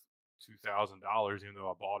worth $2,000 even though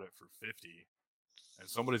I bought it for $50, and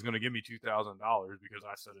somebody's going to give me $2,000 because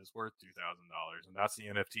I said it's worth $2,000, and that's the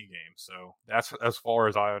NFT game. So that's as far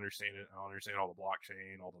as I understand it. I understand all the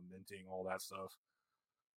blockchain, all the minting, all that stuff.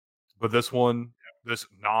 But this one, this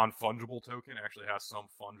non-fungible token actually has some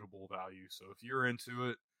fungible value. So if you're into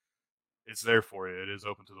it, it's there for you. It is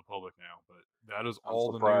open to the public now. But that is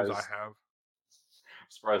all the news I have. I'm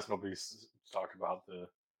surprised nobody's talked about the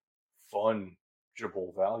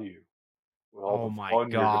fungible value. With all the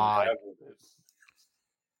fun you're gonna have with it.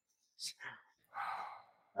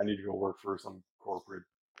 I need to go work for some corporate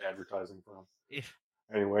advertising firm.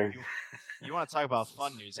 Anyway, you want to talk about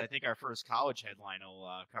fun news? I think our first college headline will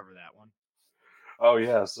cover that one. Oh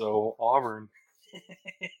yeah, so Auburn.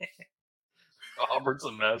 Auburn's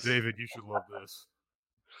a mess. David, you should love this.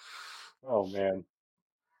 Oh man.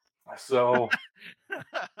 So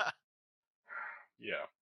yeah.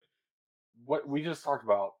 What we just talked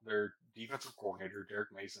about, their defensive coordinator, Derek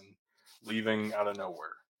Mason, leaving out of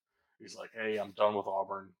nowhere. He's like, hey, I'm done with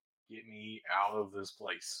Auburn. Get me out of this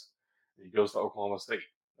place. And he goes to Oklahoma State.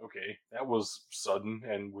 Okay, that was sudden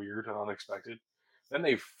and weird and unexpected. Then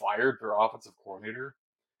they fired their offensive coordinator.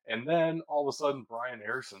 And then all of a sudden, Brian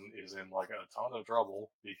Harrison is in like a ton of trouble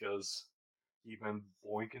because he's been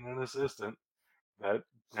boinking an assistant. That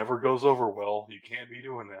never goes over well. You can't be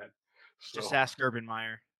doing that. So, Just ask Urban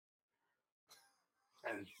Meyer.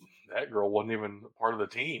 and that girl wasn't even part of the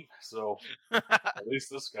team. So at least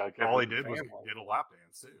this guy kept All it he in the did was family. get a lap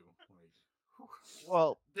dance too. Like, whew.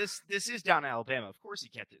 Well, this is down in Alabama. Of course, he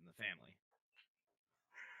kept it in the family.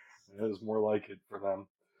 It was more like it for them.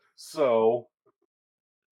 So,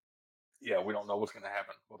 yeah, we don't know what's going to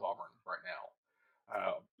happen with Auburn right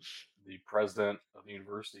now. The president of the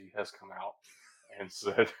university has come out and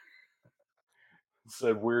said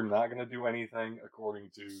we're not going to do anything according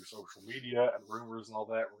to social media and rumors and all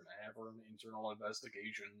that. We're going to have our own internal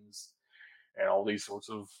investigations and all these sorts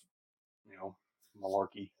of,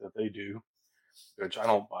 malarkey that they do, which I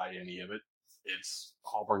don't buy any of it. It's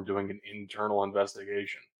Auburn doing an internal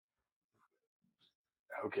investigation.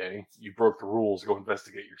 Okay, you broke the rules. Go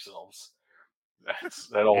investigate yourselves.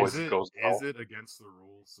 That always goes well. Is it against the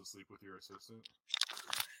rules to sleep with your assistant?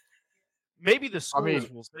 Maybe the school's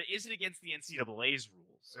rules, but is it against the NCAA's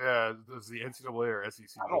rules? Yeah, does the NCAA or SEC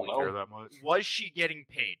really care that much? Was she getting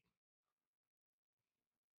paid?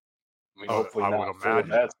 I mean, hopefully not for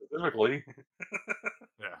that specifically.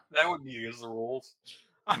 Yeah, that would be against the rules.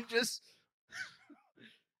 I'm just.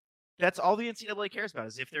 That's all the NCAA cares about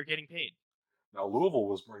is if they're getting paid. Now, Louisville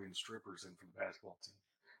was bringing strippers in for the basketball team.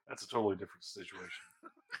 That's a totally different situation.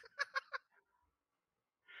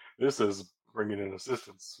 This is bringing in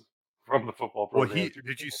assistants from the football program. Well,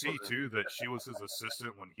 did you see too that she was his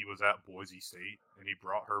assistant when he was at Boise State, and he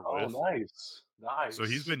brought her with? Oh, nice. So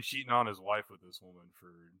he's been cheating on his wife with this woman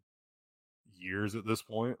for years at this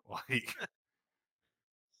point. Like,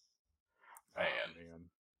 man.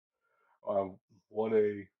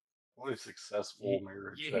 What a successful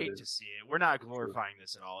marriage. You hate to see it. We're not glorifying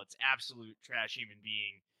this at all. It's absolute trash human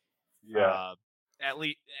being. Yeah. At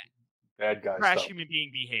least bad guy trash stuff. human being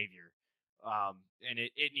behavior. And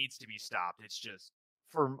it needs to be stopped. It's just,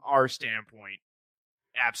 from our standpoint,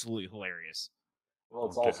 absolutely hilarious. Well,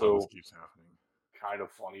 it's also kind of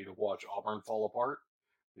funny to watch Auburn fall apart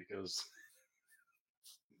because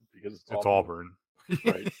it's Auburn.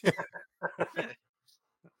 Right.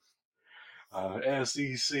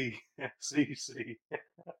 SEC.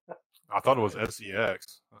 I thought it was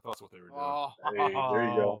SEX. I thought that's what they were doing. Oh. Hey, there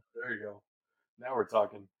you go. There you go. Now we're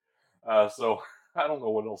talking. So I don't know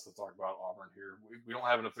what else to talk about Auburn here. We don't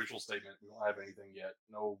have an official statement. We don't have anything yet.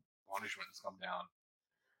 No punishment has come down.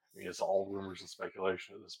 I mean, it's all rumors and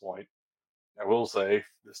speculation at this point. I will say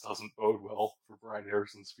this doesn't bode well for Brian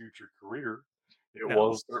Harrison's future career. It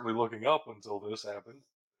was certainly looking up until this happened.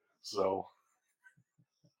 So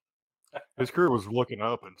his career was looking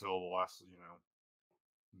up until the last,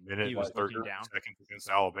 minute he was 30 seconds against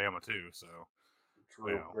Alabama too. So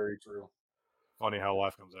true, very true. Funny how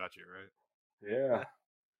life comes at you, right? Yeah.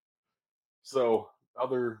 So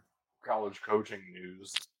other college coaching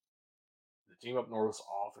news: the team up north's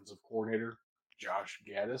offensive coordinator Josh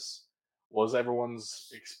Gaddis was everyone's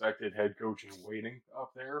expected head coach in waiting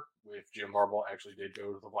up there. If Jim Harbaugh actually did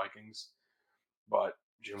go to the Vikings, but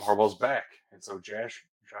Jim Harbaugh's back, and so Josh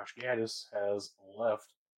Gaddis has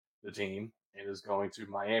left the team and is going to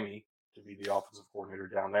Miami to be the offensive coordinator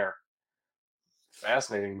down there.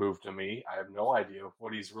 Fascinating move to me. I have no idea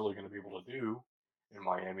what he's really going to be able to do in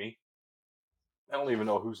Miami. I don't even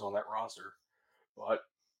know who's on that roster, but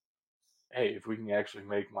hey, if we can actually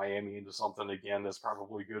make Miami into something again, that's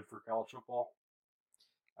probably good for college football.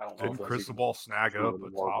 I don't know. Didn't Cristobal snag up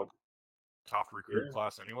a top recruit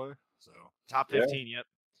class anyway? So top 15, yep.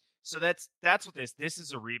 So that's what this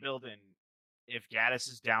is a rebuild, and if Gaddis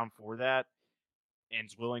is down for that and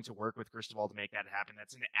is willing to work with Cristobal to make that happen,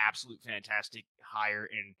 that's an absolute fantastic hire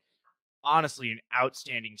and honestly an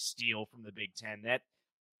outstanding steal from the Big Ten. That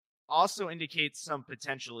also indicates some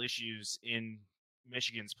potential issues in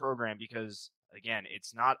Michigan's program because, again,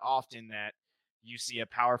 it's not often that you see a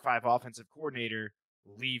Power 5 offensive coordinator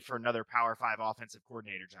leave for another Power 5 offensive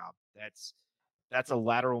coordinator job. That's a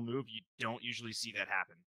lateral move. You don't usually see that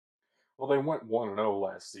happen. Well, they went 1-0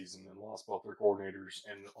 last season and lost both their coordinators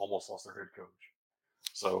and almost lost their head coach.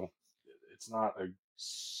 So it's not a.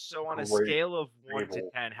 So on a scale of 1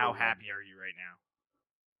 to 10, how happy are you right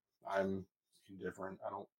now? I'm indifferent.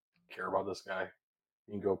 I don't care about this guy.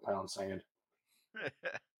 He can go pound sand.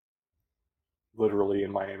 Literally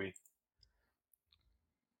in Miami.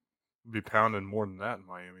 Be pounding more than that in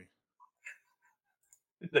Miami.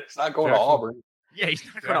 He's not going to Auburn. Yeah, he's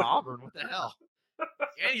not going to Auburn. What the hell?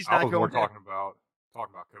 And he's not I was going more talking about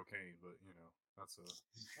cocaine, but that's a.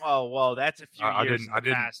 Well, that's a few years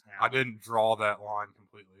past now. I didn't draw that line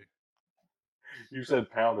completely. You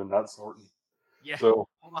said pounding, not snorting. Yeah. So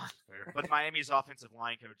hold on. But Miami's offensive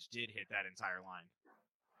line coach did hit that entire line.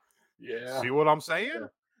 Yeah. See what I'm saying? Yeah.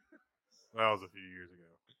 That was a few years ago.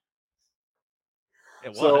 It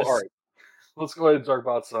was. So, all right, let's go ahead and talk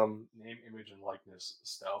about some name, image, and likeness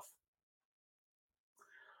stuff.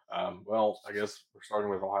 Well, I guess we're starting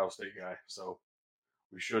with Ohio State guy. So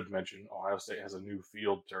we should mention Ohio State has a new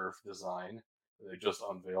field turf design that they just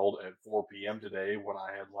unveiled at 4 p.m. today when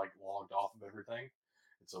I had like logged off of everything.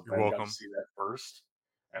 And so You're Ben got to welcome. see that first.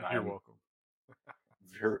 And You're welcome.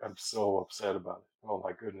 I'm so upset about it. Oh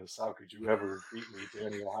my goodness, how could you ever beat me to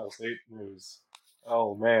any Ohio State news?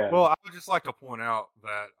 Oh man. Well, I would just like to point out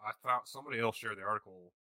that I found somebody else shared the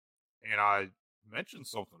article, and I mentioned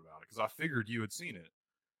something about it because I figured you had seen it.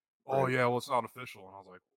 Oh Right. yeah, well it's not official, and I was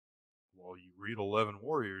like, well, you read 11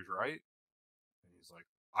 Warriors, right? And he's like,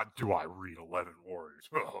 do I read 11 Warriors?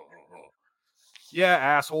 Yeah,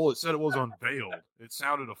 asshole. It said it was unveiled. It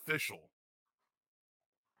sounded official.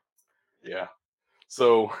 Yeah.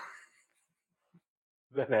 So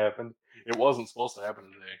that happened. It wasn't supposed to happen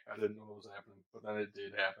today. I didn't know it was happening, but then it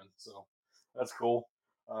did happen. So that's cool.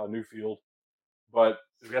 New field. But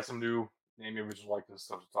we got some new name, image, and likeness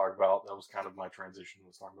stuff to talk about. That was kind of my transition.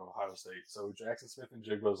 Was talking about Ohio State. So Jackson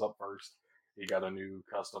Smith-Njigba's up first. He got a new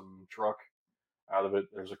custom truck out of it.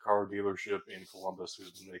 There's a car dealership in Columbus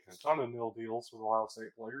who's been making a ton of nil deals with Ohio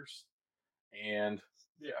State players. And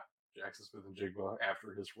yeah, Jackson Smith-Njigba,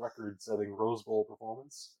 after his record-setting Rose Bowl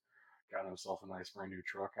performance, got himself a nice brand new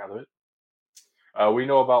truck out of it. We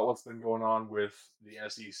know about what's been going on with the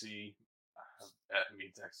SEC. I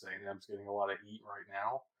mean, Texas A&M's getting a lot of heat right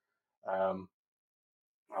now.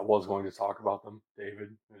 I was going to talk about them,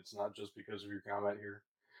 David. It's not just because of your comment here,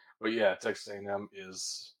 but yeah, Texas A&M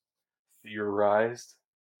is theorized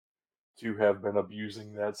to have been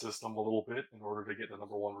abusing that system a little bit in order to get the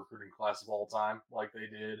number one recruiting class of all time, like they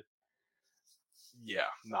did.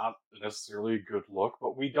 Yeah, not necessarily a good look,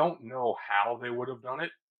 but we don't know how they would have done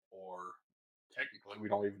it, or technically, we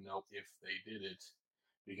don't even know if they did it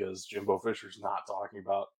because Jimbo Fisher's not talking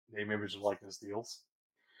about name, image, and likeness deals.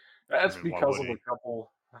 That's I mean, why because would of he? a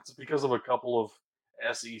couple. That's because of a couple of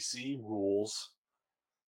SEC rules,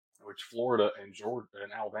 which Florida and Georgia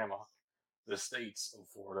and Alabama, the states of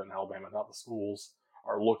Florida and Alabama, not the schools,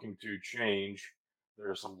 are looking to change.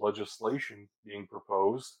 There's some legislation being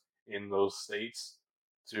proposed in those states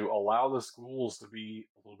to allow the schools to be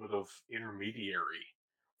a little bit of intermediary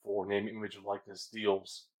for name, image, and likeness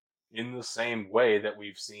deals in the same way that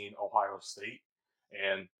we've seen Ohio State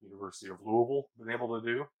and University of Louisville been able to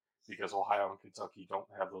do, because Ohio and Kentucky don't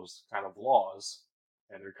have those kind of laws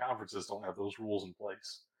and their conferences don't have those rules in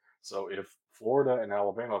place. So if Florida and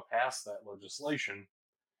Alabama pass that legislation,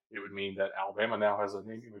 it would mean that Alabama now has a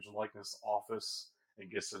name, image, and likeness office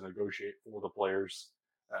and gets to negotiate for the players.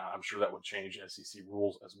 I'm sure that would change SEC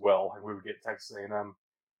rules as well, and we would get Texas A&M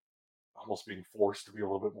almost being forced to be a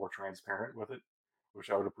little bit more transparent with it, which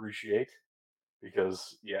I would appreciate.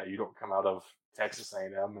 Because yeah, you don't come out of Texas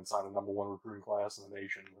A&M and sign a number one recruiting class in the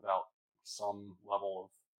nation without some level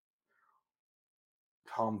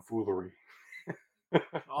of tomfoolery.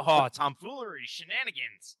 Oh, tomfoolery,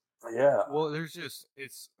 shenanigans. Yeah. Well, there's just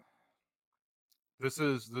this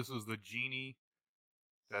is the genie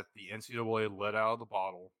that the NCAA let out of the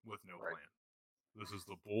bottle with no Right. plan. This is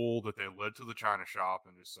the bull that they led to the china shop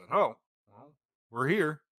and just said, "Oh, well, we're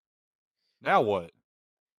here. Now what?"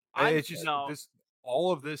 And it's just No. this.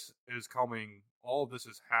 All of this is coming. All of this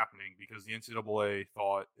is happening because the NCAA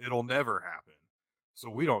thought it'll never happen, so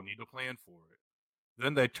we don't need to plan for it.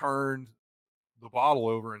 Then they turned the bottle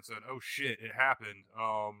over and said, "Oh shit, it happened.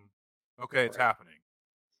 Okay, it's Right. happening."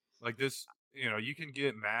 Like this, you can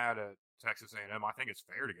get mad at Texas A&M. I think it's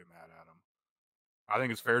fair to get mad at them. I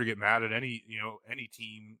think it's fair to get mad at any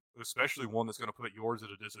team, especially one that's going to put yours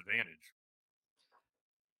at a disadvantage.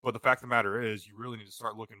 But the fact of the matter is, you really need to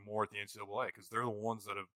start looking more at the NCAA because they're the ones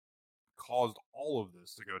that have caused all of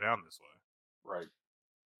this to go down this way. Right.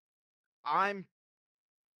 I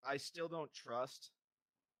still don't trust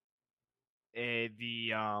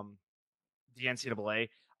the NCAA.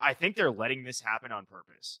 I think they're letting this happen on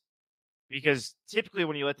purpose. Because typically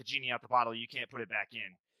when you let the genie out the bottle, you can't put it back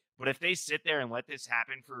in. But if they sit there and let this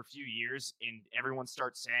happen for a few years and everyone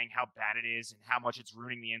starts saying how bad it is and how much it's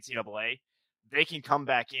ruining the NCAA, they can come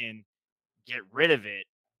back in, get rid of it,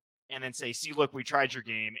 and then say, see, look, we tried your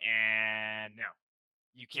game, and no,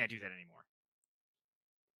 you can't do that anymore.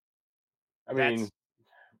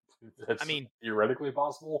 That's theoretically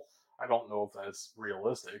possible. I don't know if that's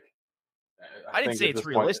realistic. I didn't say it's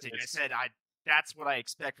realistic. I said that's what I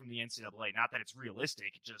expect from the NCAA. Not that it's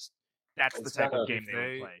realistic, just that's the type of game they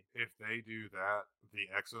would play. If they do that, the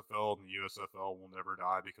XFL and the USFL will never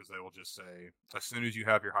die because they will just say, as soon as you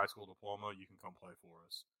have your high school diploma, you can come play for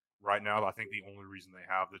us. Right now, I think the only reason they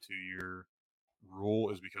have the 2-year rule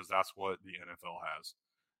is because that's what the NFL has.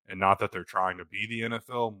 And not that they're trying to be the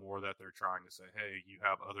NFL, more that they're trying to say, hey, you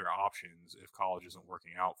have other options if college isn't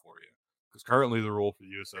working out for you. Because currently the rule for the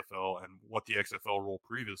USFL and what the XFL rule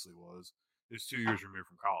previously was is 2 years removed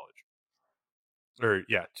from college.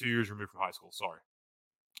 2 years removed from high school, sorry.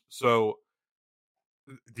 So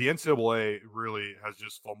the NCAA really has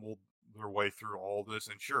just fumbled their way through all this.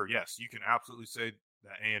 And sure, yes, you can absolutely say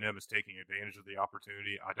that A&M is taking advantage of the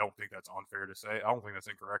opportunity. I don't think that's unfair to say. I don't think that's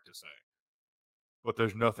incorrect to say. But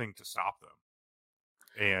there's nothing to stop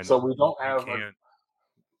them. And so we don't have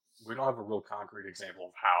a real concrete example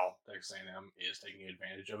of how Texas A&M is taking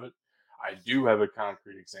advantage of it. I do have a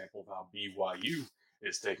concrete example of how BYU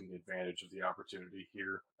is taking advantage of the opportunity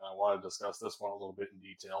here. I want to discuss this one a little bit in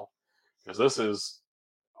detail because this is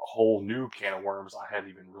a whole new can of worms I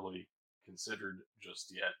hadn't even really considered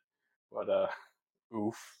just yet. But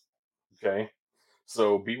oof. Okay.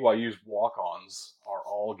 So BYU's walk-ons are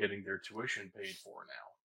all getting their tuition paid for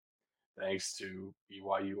now, thanks to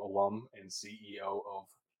BYU alum and CEO of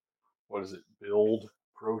what is it? Built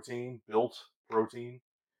Protein.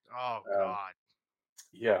 Oh Um, God.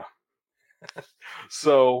 yeah.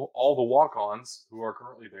 So all the walk-ons who are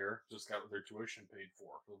currently there just got their tuition paid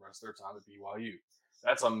for the rest of their time at BYU.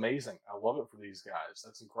 That's amazing. I love it for these guys.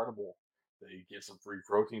 That's incredible. They get some free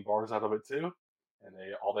protein bars out of it too, and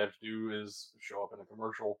all they have to do is show up in a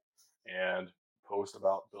commercial and post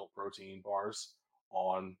about Built Protein bars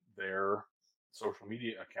on their social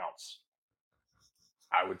media accounts.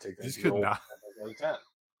 I would take that These deal could not. 10 out of 10.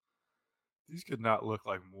 These could not look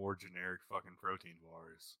like more generic fucking protein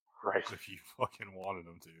bars Right. if you fucking wanted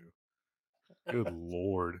them to. Good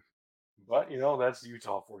lord. But, that's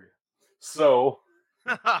Utah for you. So,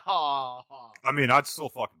 I mean, I'd still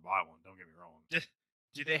fucking buy one. Don't get me wrong.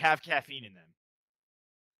 Do they have caffeine in them?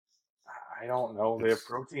 I don't know. They have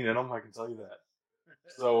protein in them, I can tell you that.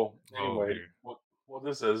 So, anyway, what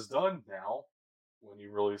this has done now, when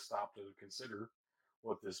you really stop to consider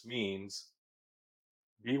what this means,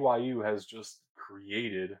 BYU has just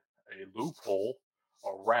created a loophole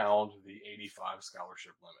around the 85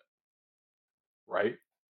 scholarship limit, right?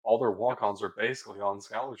 All their walk-ons are basically on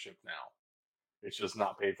scholarship now. It's just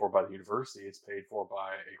not paid for by the university. It's paid for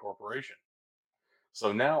by a corporation.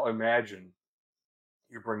 So now imagine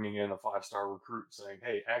you're bringing in a 5-star recruit saying,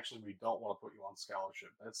 hey, actually, we don't want to put you on scholarship.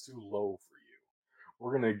 That's too low for you.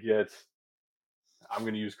 We're going to get, I'm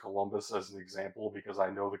going to use Columbus as an example because I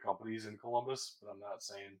know the companies in Columbus, but I'm not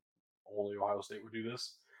saying only Ohio State would do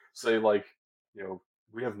this. Say,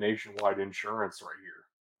 we have Nationwide insurance right here.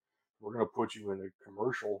 We're going to put you in a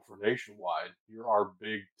commercial for Nationwide. You're our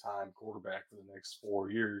big time quarterback for the next 4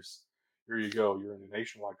 years. Here you go. You're in a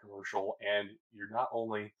Nationwide commercial, and you're not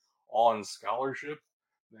only on scholarship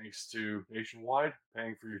thanks to Nationwide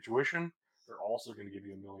paying for your tuition, they're also going to give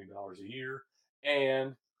you $1 million a year,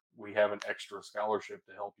 and we have an extra scholarship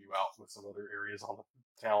to help you out with some other areas on the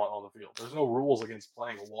talent on the field. There's no rules against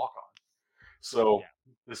playing a walk-on. So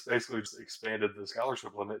this basically just expanded the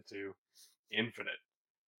scholarship limit to infinite,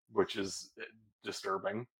 which is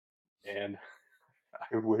disturbing, and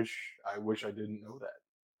I wish I didn't know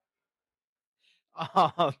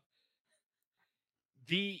that.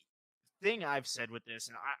 The thing I've said with this,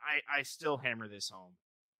 and I still hammer this home,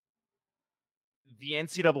 the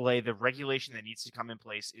NCAA, the regulation that needs to come in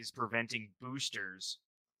place is preventing boosters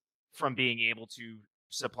from being able to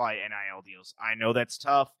supply NIL deals. I know that's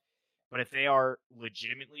tough, but if they are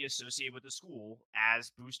legitimately associated with the school,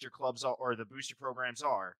 as booster clubs are, or the booster programs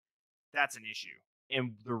are, that's an issue.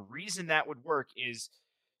 And the reason that would work is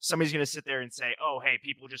somebody's going to sit there and say, oh, hey,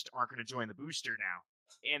 people just aren't going to join the booster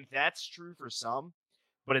now. And that's true for some.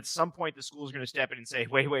 But at some point, the school's going to step in and say,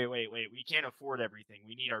 wait, we can't afford everything.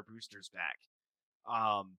 We need our boosters back.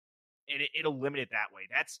 And it'll limit it that way.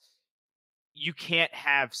 You can't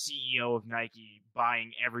have CEO of Nike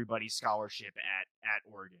buying everybody's scholarship at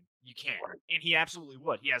Oregon. You can't. Right. And he absolutely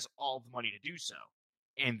would. He has all the money to do so,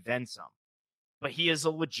 and then some. But he is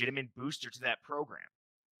a legitimate booster to that program.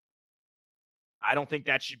 I don't think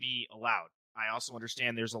that should be allowed. I also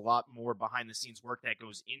understand there's a lot more behind-the-scenes work that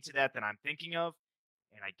goes into that than I'm thinking of,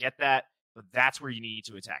 and I get that, but that's where you need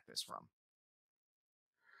to attack this from.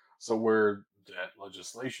 So where that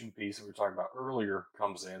legislation piece that we were talking about earlier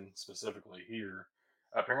comes in, specifically here,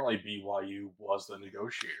 apparently BYU was the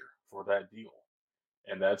negotiator for that deal.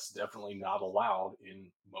 And that's definitely not allowed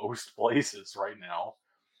in most places right now.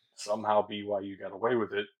 Somehow BYU got away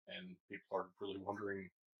with it, and people are really wondering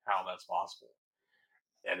how that's possible.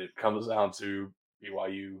 And it comes down to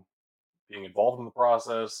BYU being involved in the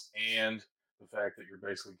process and the fact that you're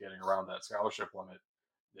basically getting around that scholarship limit.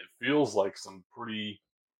 It feels like some pretty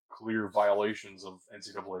clear violations of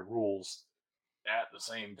NCAA rules. At the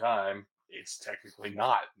same time, it's technically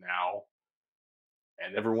not now,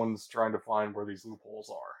 and everyone's trying to find where these loopholes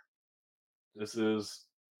are. This is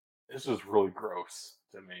really gross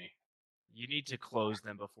to me. You need to close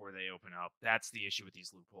them before they open up. That's the issue with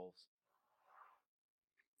these loopholes.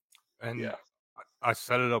 And Yeah. I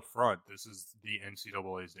said it up front. This is the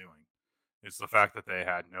NCAA's doing. It's the fact that they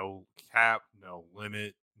had no cap, no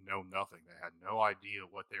limit, no nothing. They had no idea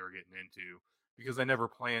what they were getting into because they never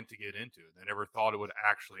planned to get into it. They never thought it would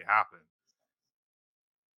actually happen.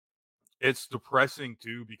 It's depressing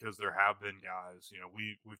too because there have been guys,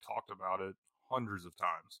 we've talked about it hundreds of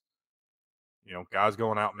times. Guys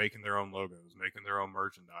going out making their own logos, making their own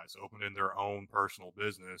merchandise, opening their own personal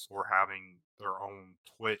business, or having their own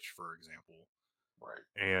Twitch, for example. Right.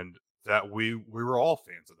 And that we were all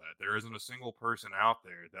fans of that. There isn't a single person out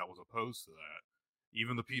there that was opposed to that.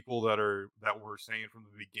 Even the people that were saying from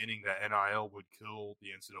the beginning that NIL would kill the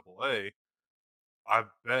NCAA, I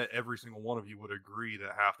bet every single one of you would agree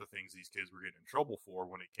that half the things these kids were getting in trouble for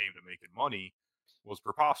when it came to making money was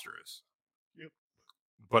preposterous. Yep.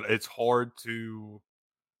 But it's hard to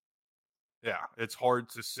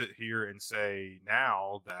sit here and say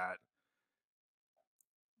now that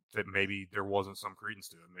maybe there wasn't some credence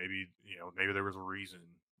to it. Maybe there was a reason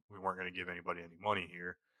we weren't going to give anybody any money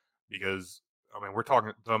here, because we're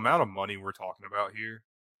talking the amount of money we're talking about here.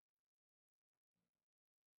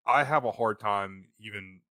 I have a hard time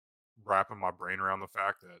even wrapping my brain around the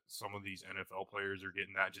fact that some of these NFL players are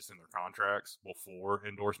getting that just in their contracts before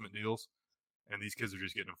endorsement deals, and these kids are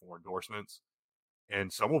just getting them for endorsements,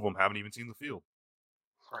 and some of them haven't even seen the field.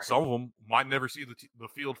 Right. Some of them might never see the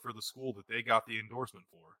field for the school that they got the endorsement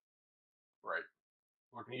for. Right.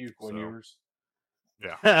 Looking at you, Quinn Ewers.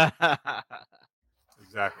 Yeah.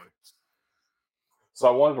 Exactly. So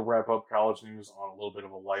I wanted to wrap up college news on a little bit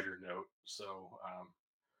of a lighter note. So,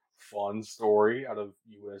 fun story out of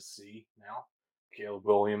USC now. Caleb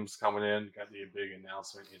Williams coming in, got the big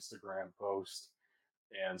announcement, Instagram post,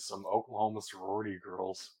 and some Oklahoma sorority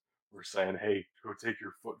girls were saying, "Hey, go take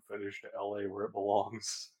your foot fetish to LA where it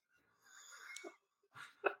belongs."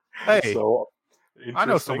 Hey, so I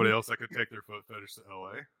know somebody else that could take their foot fetish to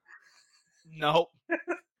LA. Nope.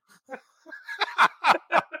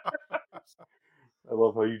 I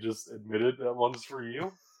love how you just admitted that one's for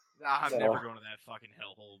you. I'm never going to that fucking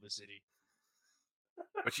hellhole of a city.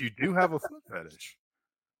 But you do have a foot fetish.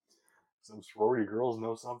 Some sorority girls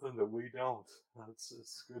know something that we don't.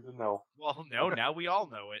 It's good to know. Well, no, now we all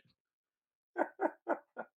know it.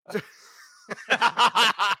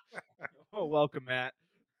 Oh, welcome, Matt.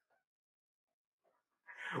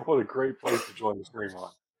 What a great place to join the stream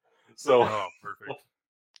on. So, perfect.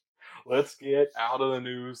 Let's get out of the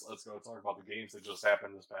news. Let's go talk about the games that just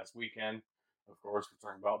happened this past weekend. Of course, we're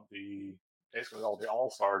talking about basically all the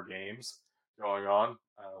All-Star games going on.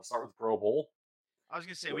 Start with the Pro Bowl. I was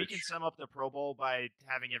going to say, we can sum up the Pro Bowl by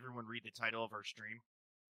having everyone read the title of our stream.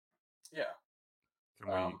 Yeah.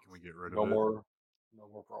 Can we get rid of no it? No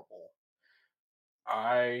more Pro Bowl.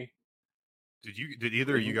 Did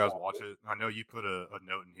either of you guys watch it? I know you put a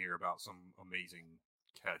note in here about some amazing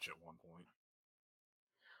catch at one point.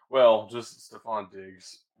 Well, just Stephon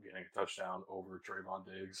Diggs getting a touchdown over Trayvon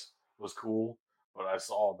Diggs was cool, but I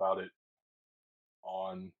saw about it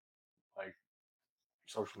on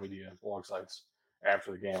social media and blog sites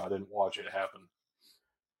after the game. I didn't watch it happen.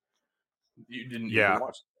 You didn't even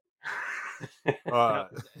watch it.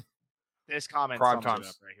 This comment Prime sums it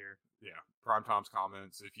up right here. Yeah, Prime Time's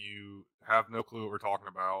comments. If you have no clue what we're talking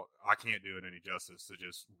about, I can't do it any justice to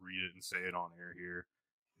just read it and say it on air here.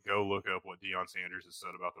 Go look up what Deion Sanders has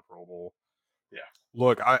said about the Pro Bowl. Yeah.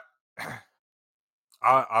 Look, I'm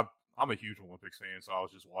a huge Olympics fan, so I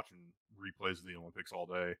was just watching replays of the Olympics all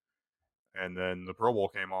day. And then the Pro Bowl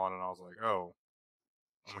came on, and I was like, oh,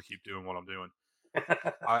 I'm going to keep doing what I'm doing.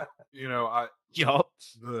 Yup.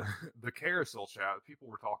 The carousel chat, people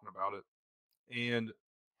were talking about it, and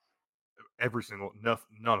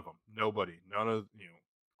none of them, nobody, none of,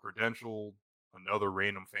 credentialed, another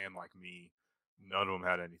random fan like me, none of them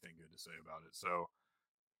had anything good to say about it. So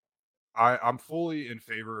I'm fully in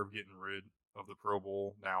favor of getting rid of the Pro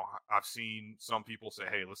Bowl. Now, I've seen some people say,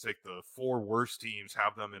 hey, let's take the 4 worst teams,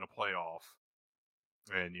 have them in a playoff,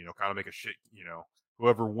 and, kind of make a shit,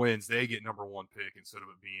 whoever wins, they get number 1 pick instead of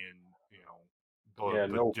it being,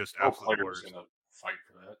 just absolute worst. Going to fight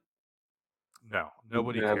for that. No,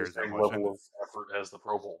 nobody cares that much. Level of effort as the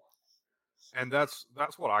Pro Bowl. And that's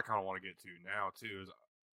what I kind of want to get to now, too, is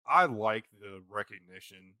I like the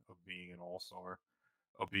recognition of being an all-star,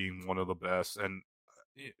 of being one of the best. And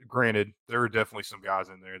granted, there were definitely some guys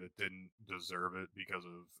in there that didn't deserve it because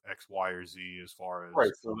of X, Y, or Z. As far as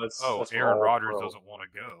Right. So that's what Aaron all Rodgers pro. doesn't want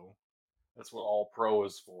to go. That's what all pro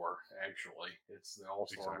is for. Actually, it's the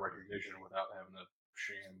all-star Exactly. recognition without having a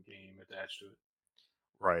sham game attached to it.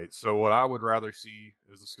 Right. So what I would rather see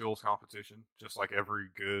is a skills competition, just like every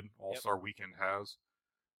good all-star weekend has.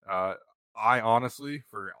 I honestly,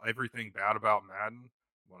 for everything bad about Madden,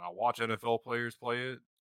 when I watch NFL players play it,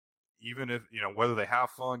 even if whether they have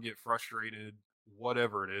fun, get frustrated,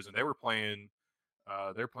 whatever it is, and they're playing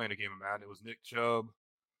a game of Madden. It was Nick Chubb.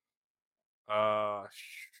 I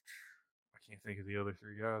can't think of the other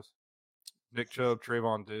three guys. Nick Chubb,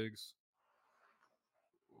 Trayvon Diggs.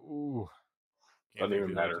 Ooh, can't Doesn't think of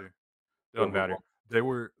even the other matter. two. Doesn't matter.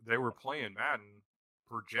 They were playing Madden,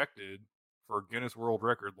 projected for a Guinness World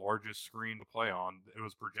Record, largest screen to play on. It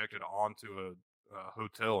was projected onto a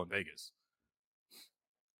hotel in Vegas.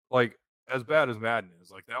 Like, as bad as Madden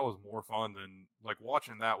is, like, that was more fun than, like,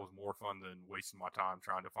 watching that was more fun than wasting my time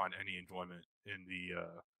trying to find any enjoyment in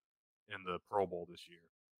the Pro Bowl this year.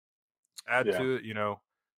 Add to it,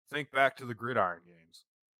 think back to the gridiron games.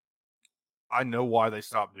 I know why they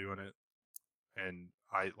stopped doing it, and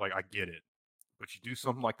I get it. But you do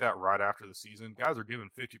something like that right after the season, guys are given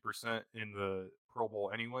 50% in the Pro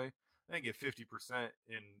Bowl anyway. They get 50%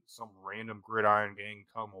 in some random gridiron game,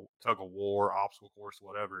 tug of war, obstacle course,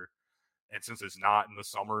 whatever. And since it's not in the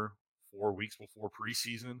summer, 4 weeks before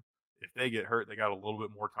preseason, if they get hurt, they got a little bit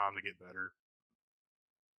more time to get better.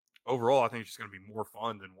 Overall, I think it's just going to be more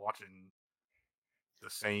fun than watching the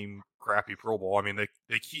same crappy Pro Bowl. I mean,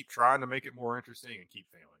 they keep trying to make it more interesting and keep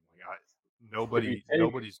failing. Like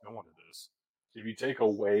nobody's going to this. If you take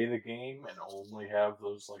away the game and only have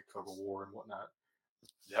those like tug of war and whatnot,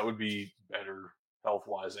 that would be better health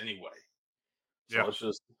wise anyway. So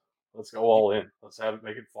Yeah. let's go all in. Let's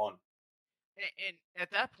make it fun. And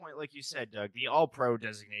at that point, like you said, Doug, the All Pro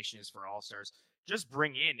designation is for All Stars. Just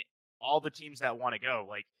bring in all the teams that want to go.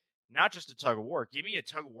 Like, not just a tug of war. Give me a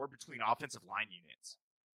tug of war between offensive line units.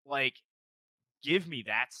 Like, give me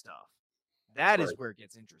that stuff. That is where it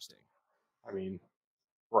gets interesting. I mean,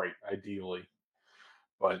 right, ideally.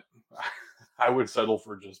 But I would settle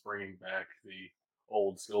for just bringing back the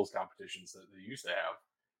old skills competitions that they used to have,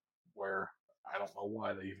 where I don't know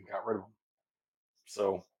why they even got rid of them.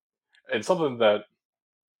 So, and something that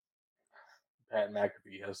Pat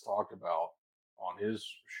McAfee has talked about on his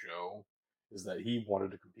show is that he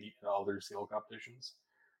wanted to compete in other skill competitions.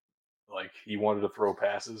 Like he wanted to throw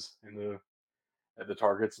passes at the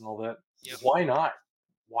targets and all that. Yep. Why not?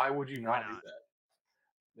 Why would you not do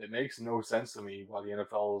that? It makes no sense to me why the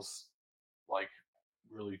NFL is like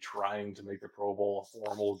really trying to make the Pro Bowl a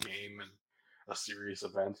formal game and a serious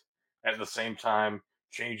event, and at the same time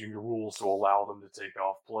changing the rules to allow them to take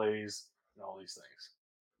off plays and all these things.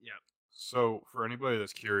 Yeah. So for anybody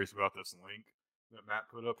that's curious about this link that Matt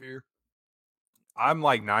put up here, I'm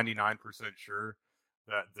like 99% sure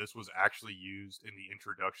that this was actually used in the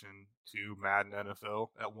introduction to Madden NFL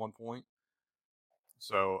at one point.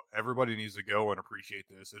 So everybody needs to go and appreciate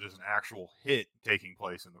this. It is an actual hit taking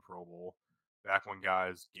place in the Pro Bowl back when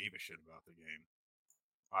guys gave a shit about the game.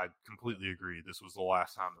 I completely agree. This was the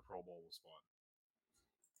last time the Pro Bowl was fun.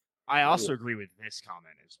 I also agree with this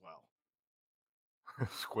comment as well.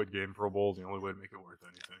 Squid Game Pro Bowl is the only way to make it worth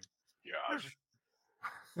anything. Gosh.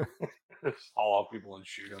 Haul off people and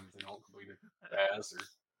shoot them if they don't complete a pass or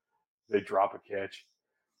they drop a catch.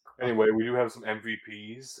 Anyway, we do have some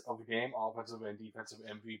MVPs of the game, offensive and defensive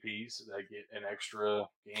MVPs that get an extra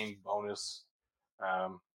game bonus.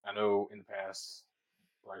 I know in the past,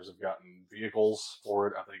 players have gotten vehicles for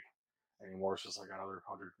it. I think anymore it's just like another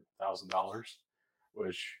 $100,000,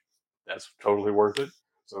 which that's totally worth it.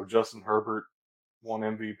 So Justin Herbert won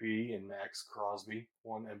MVP and Max Crosby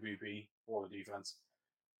won MVP for the defense.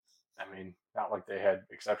 I mean, not like they had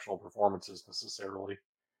exceptional performances necessarily,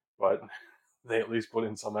 but they at least put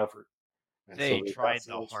in some effort. And they tried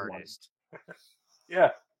the hardest.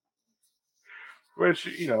 Yeah. Which,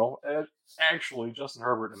 actually, Justin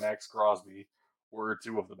Herbert and Max Crosby were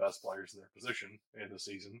two of the best players in their position in the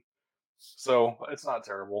season. So it's not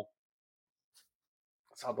terrible.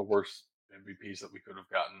 It's not the worst MVPs that we could have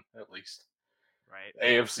gotten, at least. Right.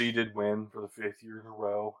 AFC did win for the 5th year in a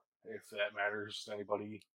row, if that matters to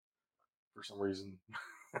anybody for some reason.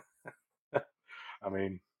 I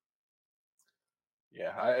mean,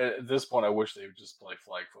 yeah, at this point, I wish they would just play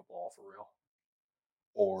flag football for real.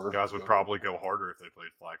 Or guys would probably go harder if they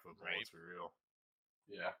played flag football. Right. Let's be real.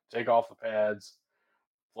 Yeah, take off the pads,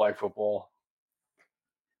 flag football,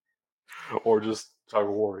 or just tug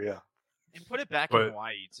of war. Yeah, and put it back in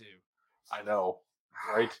Hawaii too. I know,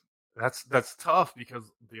 right? That's tough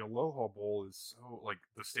because the Aloha Bowl is so like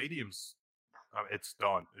the stadium's it's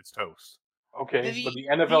done. It's toast. Okay, The but the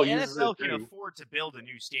NFL the uses it NFL can too. afford to build a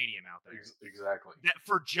new stadium out there Exactly.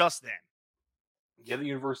 for just them. Get the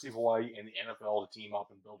University of Hawaii and the NFL to team up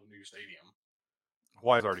and build a new stadium.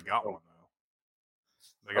 Hawaii's already got Oh. one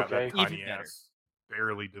though. They got that Okay. tiny Even better. ass,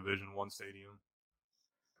 barely Division I stadium.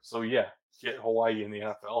 So yeah, get Hawaii and the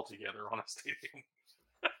NFL together on a stadium.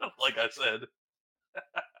 Like I said,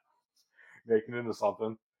 make it into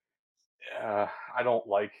something. I don't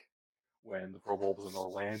like when the Pro Bowl was in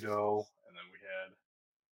Orlando, and then we had,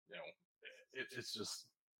 it's just,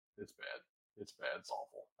 it's bad. It's bad. It's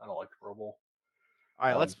awful. I don't like the Pro Bowl. All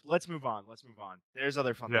right, let's move on. Let's move on. There's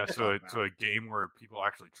other fun Yeah, things so to talk to about. a game where people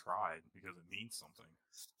actually tried because it means something.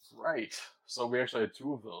 Right. So we actually had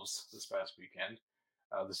two of those this past weekend.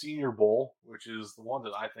 The Senior Bowl, which is the one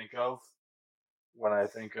that I think of when I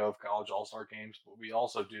think of college all-star games, but we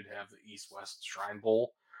also did have the East-West Shrine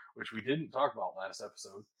Bowl, which we didn't talk about last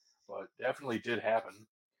episode, but definitely did happen.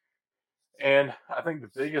 And I think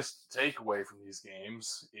the biggest takeaway from these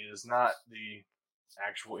games is not the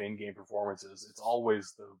actual in-game performances. It's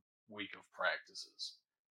always the week of practices,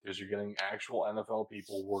 because you're getting actual NFL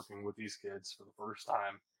people working with these kids for the first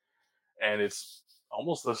time, and it's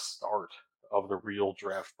almost the start of the real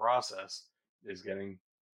draft process, is getting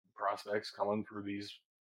prospects coming through these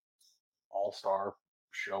all-star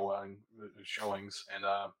showings and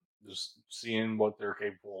just seeing what they're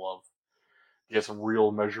capable of. Get some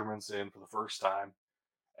real measurements in for the first time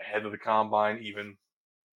ahead of the combine, even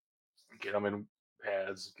get them in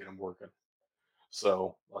pads, get them working.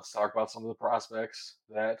 So let's talk about some of the prospects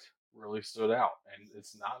that really stood out. And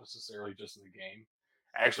it's not necessarily just in the game.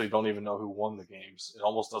 I actually don't even know who won the games. It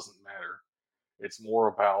almost doesn't matter. It's more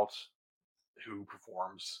about who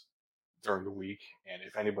performs during the week, and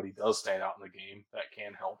if anybody does stand out in the game, that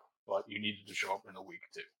can help. But you needed to show up in the week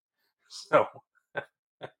too. So,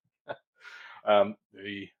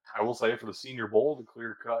 I will say for the Senior Bowl, the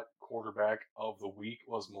clear-cut quarterback of the week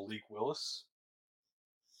was Malik Willis.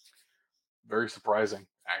 Very surprising,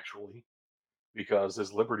 actually, because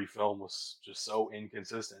his Liberty film was just so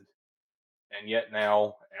inconsistent. And yet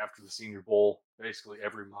now, after the Senior Bowl, basically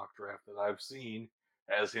every mock draft that I've seen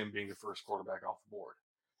has him being the first quarterback off the board,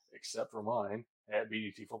 except for mine at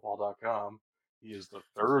bdtfootball.com. He is the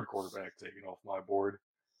third quarterback taken off my board,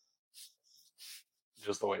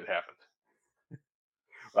 just the way it happened.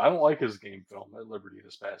 But I don't like his game film at Liberty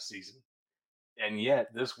this past season. And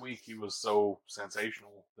yet, this week he was so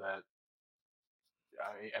sensational that,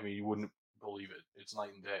 I mean, you wouldn't believe it. It's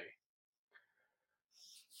night and day.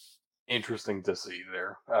 Interesting to see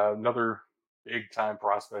there. Another big time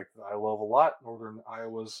prospect that I love a lot, Northern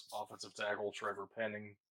Iowa's offensive tackle Trevor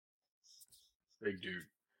Penning. Big dude.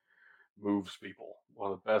 Moves people.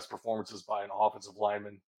 One of the best performances by an offensive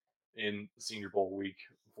lineman in the Senior Bowl week,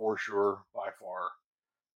 for sure, by far.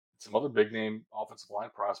 Some other big name offensive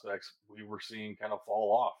line prospects we were seeing kind of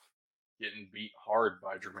fall off, getting beat hard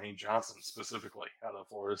by Jermaine Johnson, specifically out of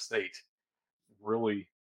Florida State. Really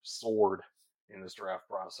soared in this draft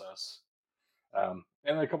process. And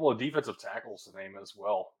a couple of defensive tackles to name as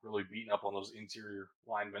well, really beating up on those interior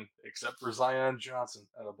linemen, except for Zion Johnson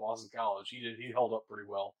out of Boston College. He held up pretty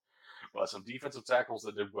well. But some defensive tackles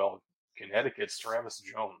that did well. Connecticut's Travis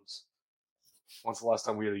Jones. When's the last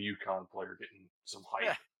time we had a UConn player getting some hype?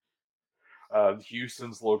 Yeah.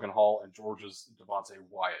 Houston's Logan Hall and Georgia's Devontae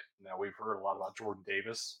Wyatt. Now, we've heard a lot about Jordan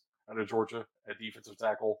Davis out of Georgia at defensive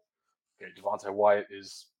tackle. Okay, Devontae Wyatt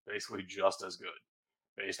is basically just as good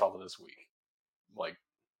based off of this week. Like,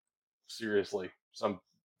 seriously, some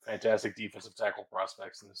fantastic defensive tackle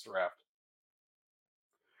prospects in this draft.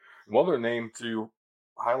 One other name to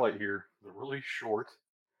highlight here, the really short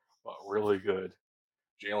but really good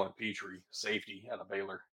Jalen Petrie, safety out of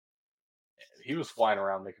Baylor. He was flying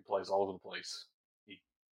around making plays all over the place. He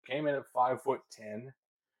came in at 5'10",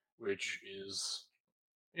 which is,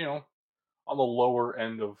 on the lower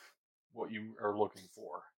end of what you are looking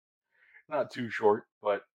for. Not too short,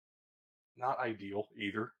 but not ideal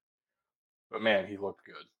either. But man, he looked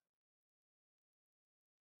good.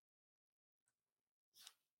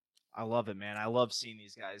 I love it, man. I love seeing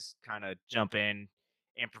these guys kind of jump in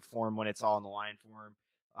and perform when it's all on the line for them.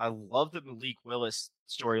 I love the Malik Willis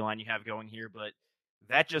storyline you have going here, but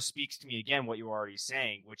that just speaks to me again what you were already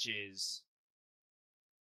saying, which is,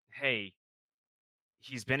 hey,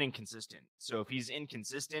 he's been inconsistent. So if he's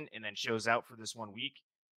inconsistent and then shows out for this 1 week,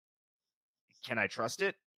 can I trust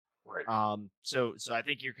it? Right. So I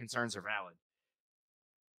think your concerns are valid,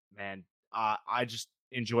 man. I just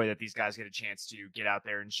enjoy that these guys get a chance to get out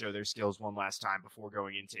there and show their skills one last time before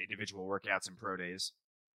going into individual workouts and pro days.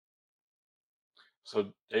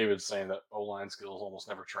 So David's saying that O-line skills almost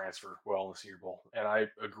never transfer well in the Senior Bowl, and I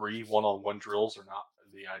agree. One-on-one drills are not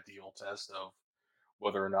the ideal test of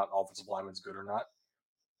whether or not an offensive lineman's good or not.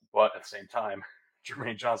 But at the same time,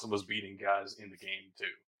 Jermaine Johnson was beating guys in the game too.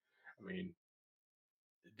 I mean,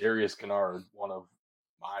 Darius Kennard, one of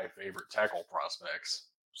my favorite tackle prospects,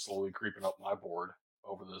 slowly creeping up my board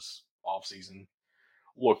over this offseason,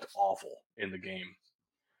 looked awful in the game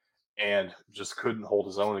and just couldn't hold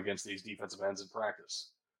his own against these defensive ends in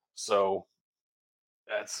practice. So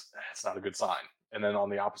that's not a good sign. And then on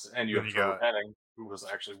the opposite end, you Then have you Trevor got- Penning, who was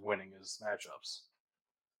actually winning his matchups.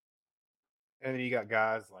 And then you got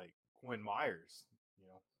guys like Quinn Myers,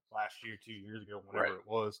 last year, 2 years ago, whenever Right. it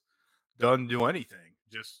was, doesn't do anything.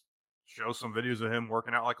 Just show some videos of him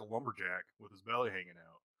working out like a lumberjack with his belly hanging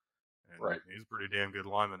out. And Right. he's a pretty damn good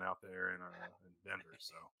lineman out there in Denver.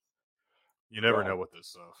 So you never Well, know with this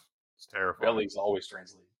stuff. It's terrifying. Bellies always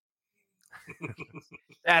translate.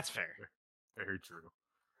 That's fair. Very true.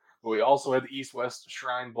 But we also had the East-West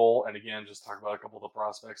Shrine Bowl, and again, just talk about a couple of the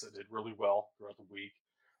prospects that did really well throughout the week.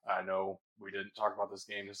 I know we didn't talk about this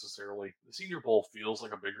game necessarily. The Senior Bowl feels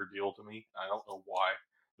like a bigger deal to me. I don't know why.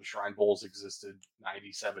 The Shrine Bowl's existed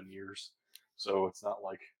 97 years, so it's not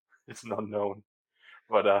like it's an unknown.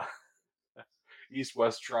 But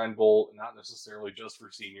East-West Shrine Bowl, not necessarily just for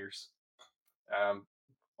seniors.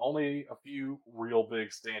 Only a few real big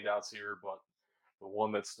standouts here, but the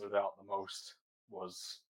one that stood out the most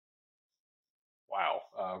was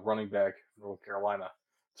running back from North Carolina,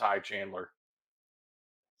 Ty Chandler.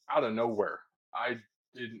 Out of nowhere, I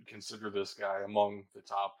didn't consider this guy among the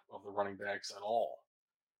top of the running backs at all.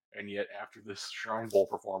 And yet, after this Shrine Bowl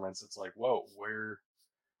performance, it's like, whoa,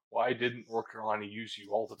 why didn't North Carolina use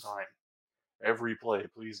you all the time? Every play,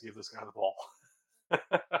 please give this guy the ball.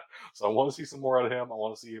 So I want to see some more out of him. I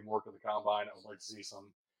want to see him work at the combine. I would like to see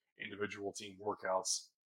some individual team workouts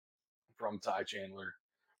from Ty Chandler.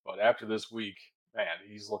 But after this week, man,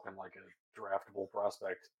 he's looking like a draftable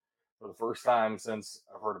prospect for the first time since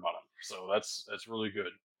I've heard about him. So that's really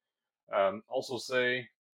good. Also say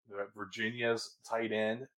that Virginia's tight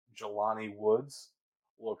end, Jelani Woods,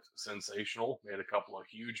 looked sensational. Made a couple of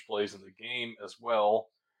huge plays in the game as well.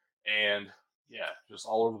 And yeah, just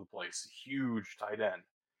all over the place. Huge tight end.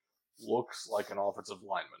 Looks like an offensive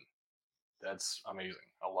lineman. That's amazing.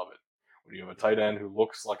 I love it. When you have a tight end who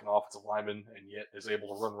looks like an offensive lineman and yet is able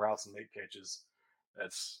to run routes and make catches,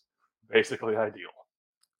 that's basically ideal.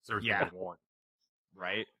 It's everything Yeah. you want.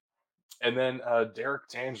 Right? And then Derek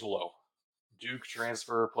Tangelo, Duke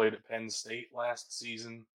transfer, played at Penn State last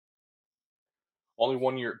season. Only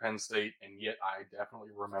 1 year at Penn State, and yet I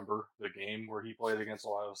definitely remember the game where he played against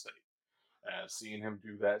Ohio State. Seeing him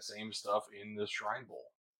do that same stuff in the Shrine Bowl.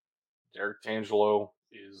 Derek Tangelo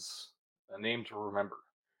is a name to remember.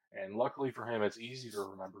 And luckily for him, it's easy to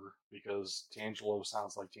remember because Tangelo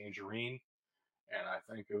sounds like tangerine, and I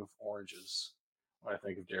think of oranges when I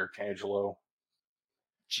think of Derek Tangelo.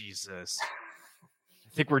 Jesus. I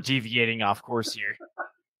think we're deviating off course here.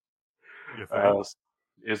 You think?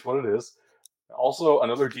 Is what it is. Also,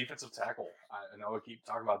 another defensive tackle. I know I keep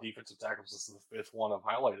talking about defensive tackles. This is the fifth one I've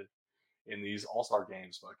highlighted in these All-Star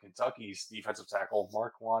games, but Kentucky's defensive tackle,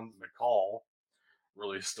 Marquand McCall,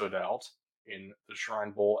 really stood out in the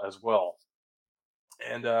Shrine Bowl as well.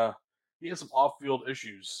 And he had some off-field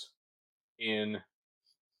issues in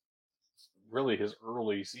really his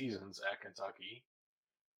early seasons at Kentucky.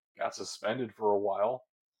 Got suspended for a while.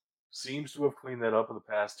 Seems to have cleaned that up in the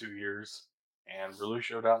past 2 years and really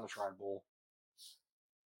showed out in the Shrine Bowl.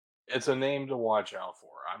 It's a name to watch out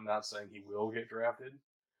for. I'm not saying he will get drafted,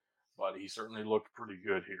 but he certainly looked pretty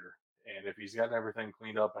good here. And if he's gotten everything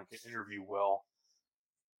cleaned up and can interview well,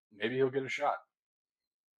 maybe he'll get a shot.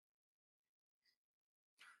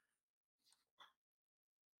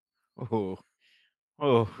 Oh.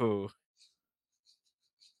 Oh.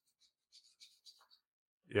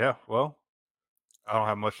 Yeah, well, I don't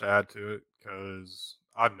have much to add to it because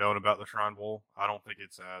I've known about the Shrine Bowl. I don't think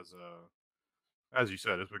it's as you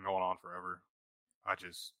said, it's been going on forever. I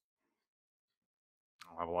don't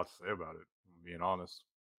have a lot to say about it, I'm being honest.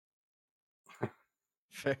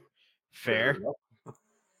 Fair.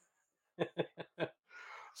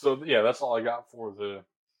 So, yeah, that's all I got for the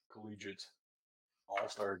collegiate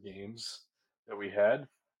All-Star games that we had.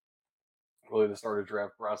 Really, the start of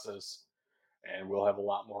draft process, and we'll have a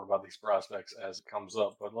lot more about these prospects as it comes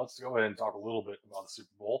up. But let's go ahead and talk a little bit about the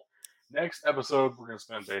Super Bowl. Next episode, we're going to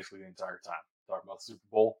spend basically the entire time talking about the Super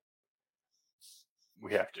Bowl.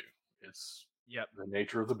 We have to. It's the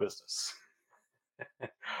nature of the business.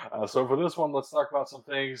 So for this one, let's talk about some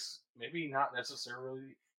things maybe not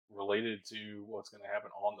necessarily related to what's going to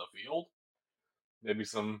happen on the field, maybe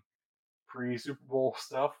some pre-Super Bowl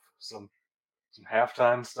stuff, some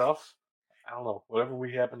halftime stuff. I don't know, whatever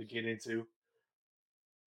we happen to get into.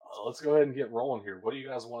 Let's go ahead and get rolling here. What do you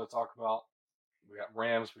guys want to talk about? We got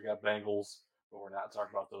Rams, we got Bengals, but we're not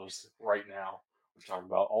talking about those right now. We're talking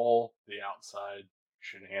about all the outside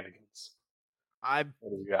shenanigans. I'm What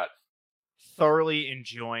do we got? thoroughly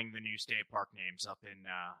enjoying the new state park names up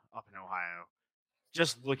in Ohio.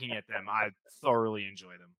 Just looking at them, I thoroughly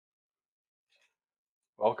enjoy them.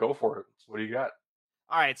 Well, go for it. What do you got?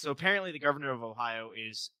 All right, so apparently the governor of Ohio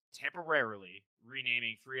is temporarily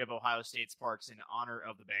renaming 3 of Ohio State's parks in honor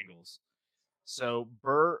of the Bengals. So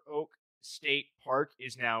Burr Oak State Park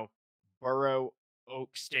is now Burrow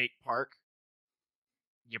Oak State Park.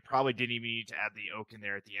 You probably didn't even need to add the oak in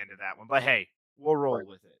there at the end of that one, but hey, we'll roll Right.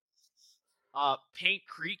 with it. Paint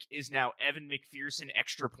Creek is now Evan McPherson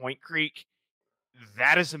Extra Point Creek.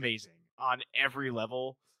 That is amazing on every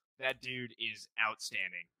level. That dude is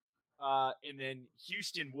outstanding. And then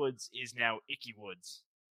Houston Woods is now Icky Woods.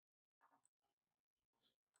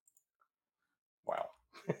 Wow.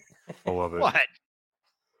 I love it. What?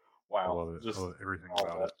 Wow. I love it. Just I love everything all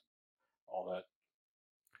about that. it. All that.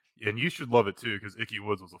 And you should love it too, because Icky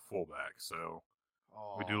Woods was a fullback, so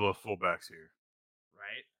we do love fullbacks here.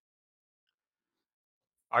 Right?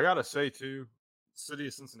 I gotta say too, City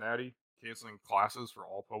of Cincinnati canceling classes for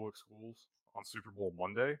all public schools on Super Bowl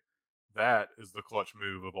Monday. That is the clutch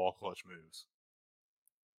move of all clutch moves.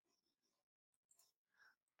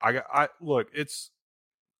 Look,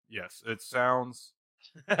 yes, it sounds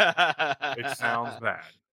bad. It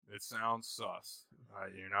sounds sus.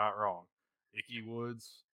 You're not wrong. Icky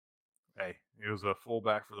Woods, hey, he was a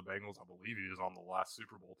fullback for the Bengals. I believe he was on the last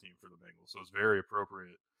Super Bowl team for the Bengals, so it's very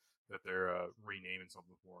appropriate that they're renaming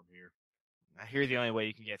something for him here. I hear the only way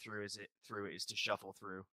you can get through is to shuffle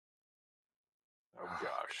through. Oh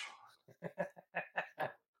gosh.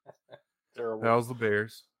 Terrible. That was the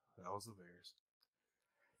Bears.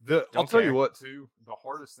 I'll tell you what, too. The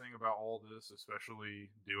hardest thing about all this, especially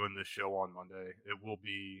doing this show on Monday, it will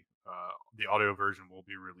be the audio version will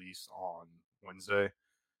be released on Wednesday.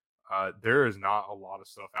 There is not a lot of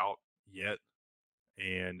stuff out yet,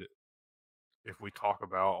 and if we talk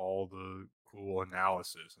about all the cool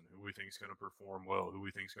analysis and who we think is going to perform well, who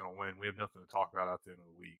we think is going to win, we have nothing to talk about at the end of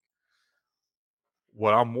the week.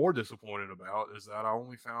 What I'm more disappointed about is that I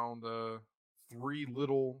only found 3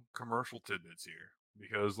 little commercial tidbits here.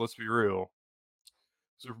 Because let's be real,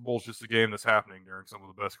 Super Bowl's just a game that's happening during some of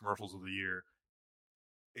the best commercials of the year.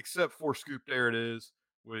 Except for Scoop There It Is,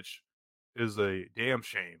 which is a damn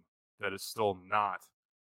shame that was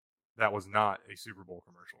not a Super Bowl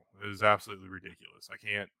commercial. It is absolutely ridiculous. I'll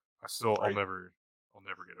never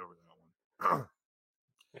get over that one.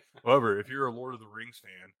 However, if you're a Lord of the Rings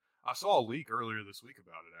fan, I saw a leak earlier this week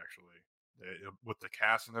about it, actually, with the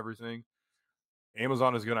cast and everything.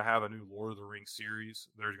 Amazon is going to have a new Lord of the Rings series.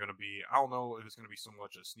 There's going to be, I don't know if it's going to be so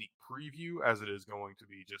much a sneak preview as it is going to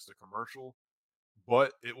be just a commercial,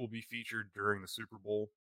 but it will be featured during the Super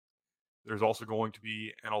Bowl. There's also going to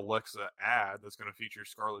be an Alexa ad that's going to feature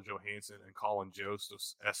Scarlett Johansson and Colin Jost of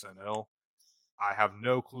SNL. I have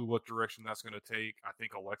no clue what direction that's going to take. I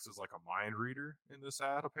think Alexa's like a mind reader in this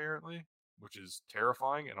ad, apparently, which is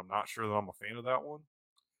terrifying, and I'm not sure that I'm a fan of that one.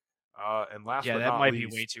 And last but that not might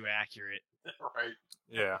least, be way too accurate. Right.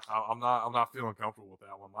 Yeah, I'm not feeling comfortable with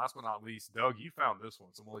that one. Last but not least, Doug, you found this one,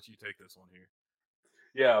 so I'm gonna let you take this one here.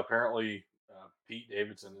 Yeah, apparently Pete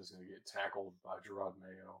Davidson is going to get tackled by Gerard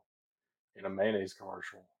Mayo in a mayonnaise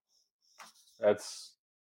commercial. That's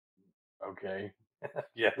okay.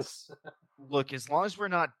 Yes. Look, as long as we're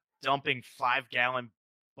not dumping 5-gallon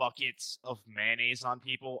buckets of mayonnaise on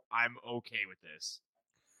people, I'm okay with this.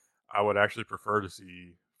 I would actually prefer to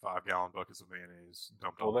see 5-gallon buckets of mayonnaise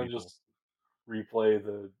dumped on Well, then people. just replay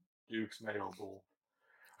the Duke's Mayo Bowl.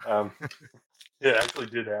 It actually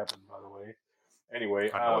did happen, by the way.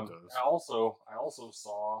 Anyway, I know it does. I also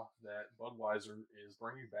saw that Budweiser is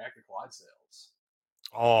bringing back the Clydesdales.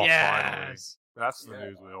 Oh, yes! finally! That's the Yeah.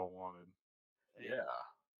 news we all wanted. Yeah.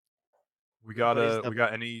 We got But is the- we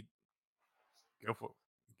got any? Go for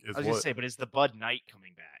it. I was going to say, but is the Bud Knight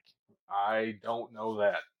coming back? I don't know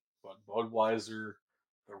that, but Budweiser,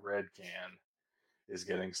 the red can, is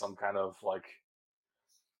getting some kind of like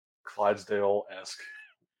Clydesdale-esque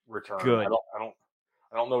return. Good.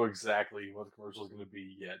 I don't know exactly what the commercial is going to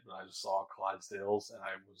be yet, but I just saw Clydesdales and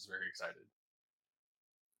I was very excited.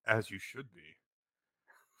 As you should be.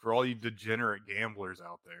 For all you degenerate gamblers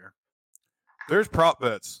out there, there's prop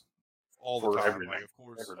bets all the For time. everything. Like, of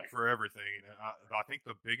course, Everything. for everything. I think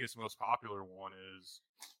the biggest, most popular one is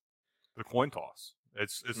the coin toss.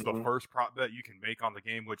 It's the Mhm. first prop bet you can make on the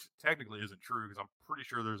game, which technically isn't true because I'm pretty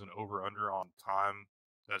sure there's an over/under on time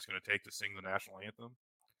that's going to take to sing the national anthem,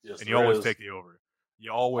 Yes, and you there always is. take the over.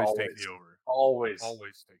 You always take Always. the over. Always.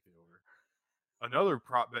 Always take the over. Another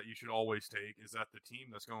prop bet you should always take is that the team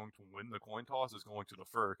that's going to win the coin toss is going to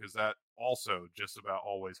defer, because that also just about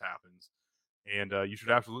always happens. And you should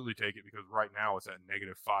absolutely take it because right now it's at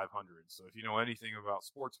negative 500. So if you know anything about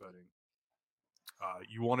sports betting,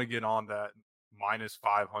 you want to get on that minus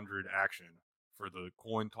 500 action for the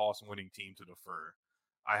coin toss winning team to defer.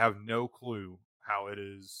 I have no clue how it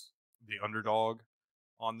is the underdog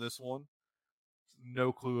on this one.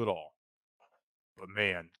 No clue at all. But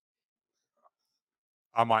man,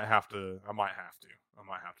 I might have to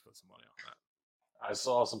put some money on that. I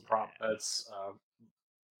saw some prop bets.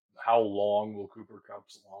 How long will Cooper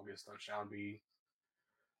Cup's longest touchdown be?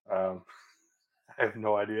 I have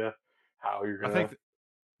no idea how you're I gonna think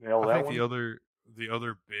nail I that think one. the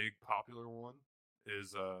other big popular one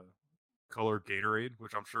is colored Gatorade,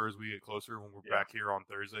 which I'm sure as we get closer when we're back here on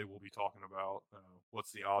Thursday, we'll be talking about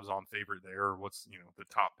what's the odds-on favorite there, or what's the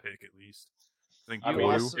top pick at least. I think I mean,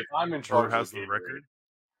 blue. if I'm in Blue charge has of the Gatorade, record.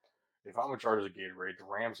 if I'm in charge of Gatorade, the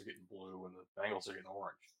Rams are getting blue and the Bengals are getting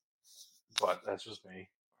orange. But that's just me.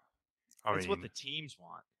 It's what the teams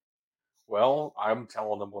want. Well, I'm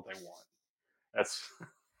telling them what they want. That's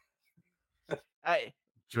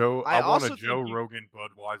Joe. I I want a also Joe think Rogan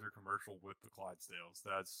Budweiser commercial with the Clydesdales.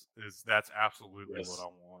 That's absolutely Yes. what I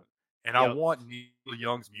want. And I want Neil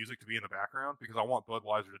Young's music to be in the background because I want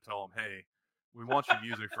Budweiser to tell them, "Hey, we want your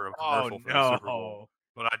music for a commercial for the Super Bowl."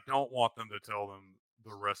 But I don't want them to tell them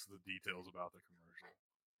the rest of the details about the commercial.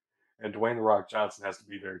 and Dwayne the Rock Johnson has to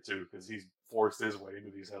be there too because he's forced his way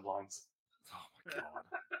into these headlines. Oh my god.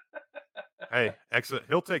 Hey,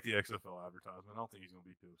 he'll take the XFL advertisement. I don't think he's going to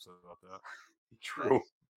be too upset about that. True.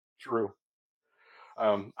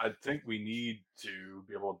 I think we need to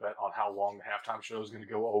be able to bet on how long the halftime show is going to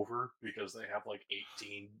go over because they have like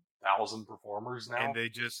 18,000 performers now. And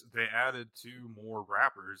they added 2 more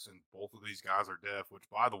rappers, and both of these guys are deaf. Which,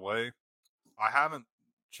 by the way, I haven't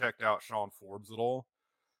checked out Sean Forbes at all,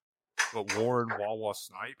 but Warren Wawa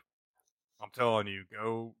Snipe, I'm telling you,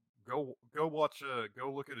 go watch,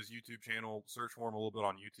 go look at his YouTube channel, search for him a little bit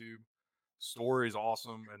on YouTube. Story is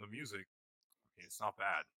awesome, and the music, it's not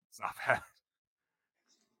bad. It's not bad.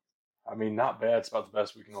 I mean, not bad. It's about the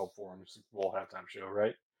best we can hope for in the Super Bowl halftime show,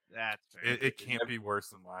 right? That's fair. It can't be worse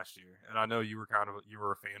than last year. And I know you were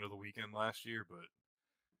a fan of the Weeknd last year, but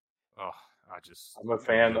I'm a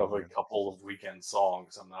fan of a couple of Weeknd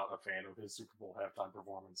songs. I'm not a fan of his Super Bowl halftime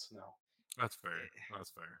performance. No, that's fair. That's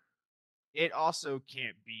fair. It also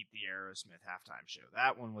can't beat the Aerosmith halftime show.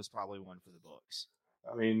 That one was probably one for the books.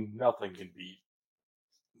 I mean, nothing can beat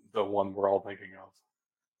the one we're all thinking of.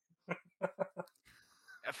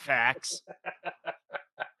 Facts.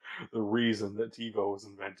 The reason that TiVo was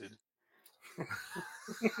invented.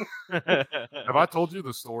 Have I told you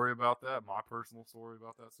the story about that? My personal story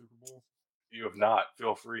about that Super Bowl? You have not.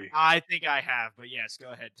 Feel free. I think I have, but yes,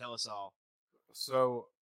 go ahead. Tell us all. So,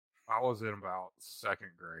 I was in about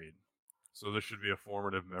 2nd grade. So this should be a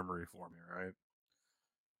formative memory for me, right?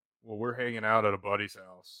 Well, we're hanging out at a buddy's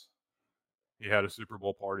house. He had a Super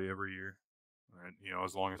Bowl party every year. And,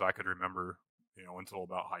 as long as I could remember, until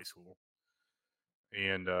about high school.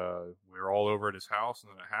 And we were all over at his house,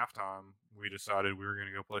 and then at halftime, we decided we were going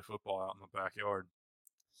to go play football out in the backyard.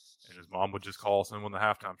 And his mom would just call us in when the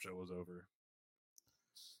halftime show was over.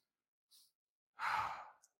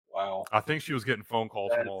 Wow. I think she was getting phone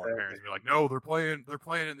calls from all our parents. Be like, "No, they're playing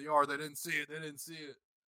in the yard. They didn't see it.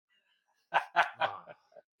 Oh,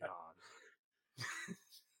 God.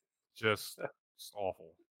 Just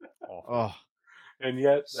awful. Oh, and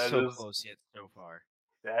yet so close yet so far.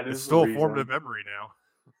 That is it's still a formative memory now.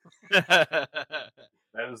 That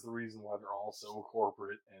is the reason why they're all so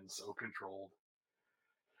corporate and so controlled.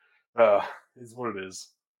 Is what it is.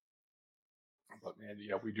 But man,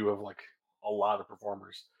 yeah, we do have like a lot of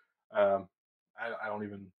performers. I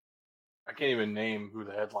can't even name who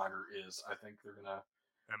the headliner is. I think they're gonna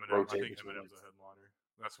Eminem. I think Eminem's a headliner.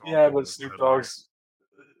 That's what but Snoop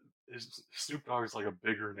Dogg's like a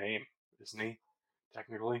bigger name, isn't he?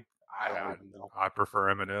 Technically, I don't even know. I prefer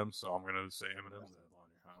Eminem, so I'm gonna say Eminem's the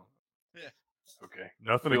headliner. Yeah. Okay.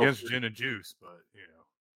 Nothing against Gin and Juice, but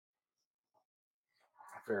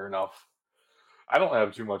fair enough. I don't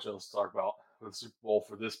have too much else to talk about with the Super Bowl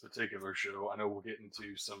for this particular show. I know we'll get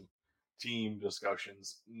into some team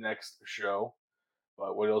discussions next show,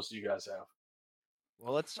 but what else do you guys have?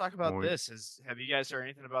 Well, let's talk about this. Have you guys heard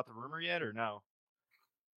anything about the rumor yet, or no?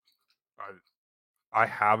 I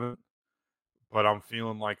haven't, but I'm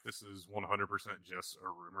feeling like this is 100% just a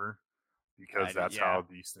rumor because that's how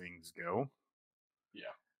these things go.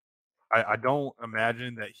 Yeah. I don't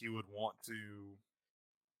imagine that he would want to,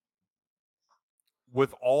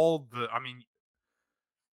 with all the, I mean,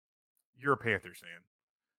 you're a Panthers fan.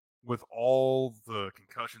 With all the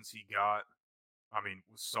concussions he got, I mean,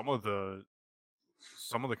 with some of the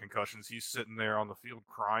concussions, he's sitting there on the field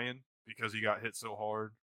crying because he got hit so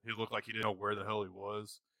hard. He looked like he didn't know where the hell he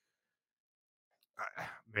was.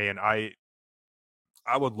 Man, I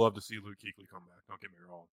would love to see Luke Kuechly come back. Don't get me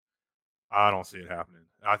wrong. I don't see it happening.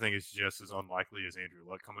 I think it's just as unlikely as Andrew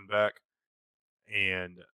Luck coming back.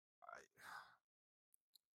 And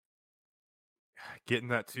getting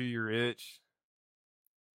that 2-year itch,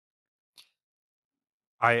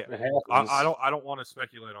 I don't want to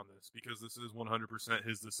speculate on this because this is 100%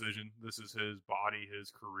 his decision. This is his body,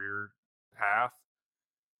 his career path.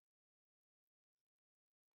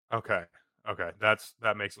 Okay,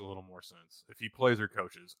 that makes a little more sense. If he plays or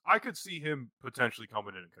coaches, I could see him potentially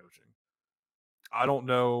coming in and coaching. I don't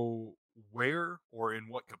know where or in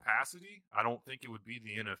what capacity. I don't think it would be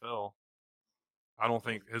the NFL. I don't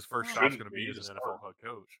think his first shot's going to be as an NFL head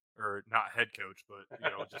coach, or not head coach, but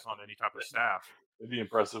just on any type of staff. It'd be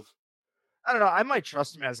impressive. I don't know. I might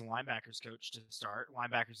trust him as a linebackers coach to start,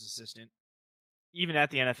 linebackers assistant. Even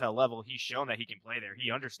at the NFL level, he's shown that he can play there.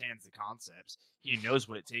 He understands the concepts. He knows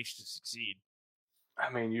what it takes to succeed. I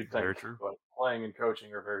mean, you'd think, but playing and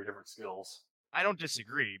coaching are very different skills. I don't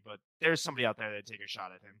disagree, but there's somebody out there that'd take a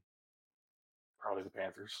shot at him. Probably the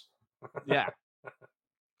Panthers. Yeah.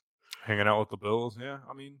 Hanging out with the Bills, yeah.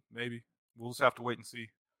 I mean, maybe. We'll just have to wait and see.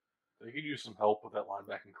 They could use some help with that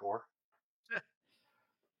linebacking core.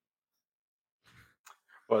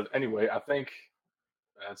 But anyway, I think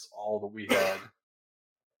that's all that we had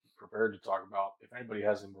prepared to talk about. If anybody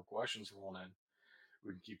has any more questions roll in,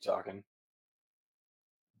 we can keep talking.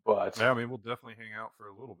 But yeah, I mean, we'll definitely hang out for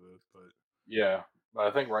a little bit. But yeah, but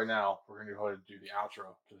I think right now we're going to go ahead and do the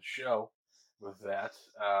outro to the show with that.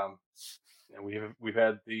 And we've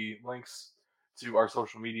had the links to our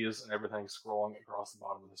social medias and everything scrolling across the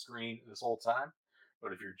bottom of the screen this whole time.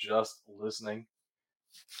 But if you're just listening,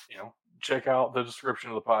 check out the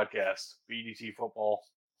description of the podcast. BDT Football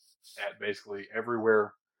at basically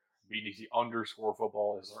everywhere.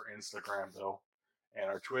 BDT_football is our Instagram though, and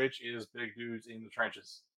our Twitch is Big Dudes in the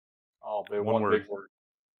Trenches. Oh, one big word.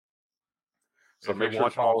 So make sure to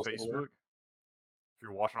follow us on Facebook. If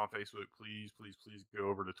you're watching on Facebook, please go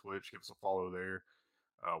over to Twitch. Give us a follow there.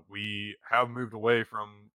 We have moved away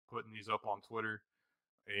from putting these up on Twitter,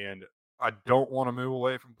 and I don't want to move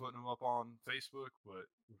away from putting them up on Facebook, but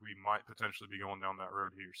we might potentially be going down that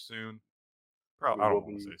road here soon. Probably, I don't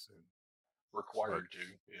want to say soon. Required to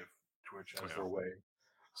if Twitch has their way.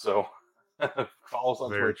 So follow us on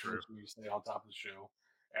Twitch so you stay on top of the show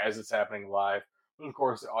as it's happening live. But of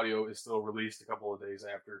course, the audio is still released a couple of days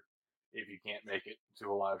after. If you can't make it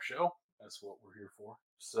to a live show, that's what we're here for.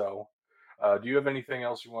 So, do you have anything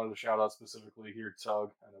else you wanted to shout out specifically here,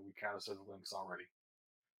 Tug? I know we kind of said the links already.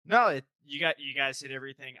 No, you guys hit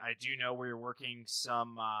everything. I do know we're working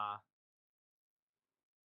some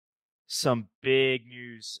big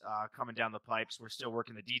news coming down the pipes. We're still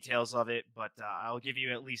working the details of it, but I'll give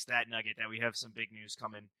you at least that nugget that we have some big news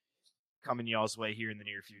coming y'all's way here in the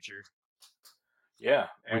near future. Yeah,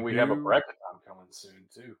 and we have a bracket time coming soon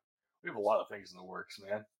too. We have a lot of things in the works,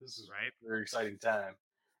 man. This is a very exciting time.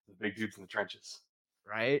 The Big Dudes in the Trenches.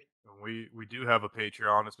 Right. And we do have a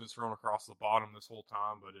Patreon. It's been thrown across the bottom this whole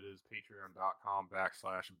time, but it is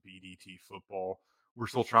patreon.com/BDT football. We're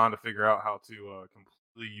still trying to figure out how to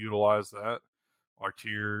completely utilize that. Our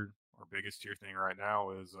biggest tier thing right now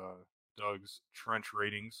is Doug's Trench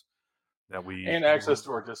ratings and access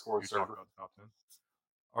to our Discord server.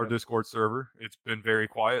 Our Discord server. It's been very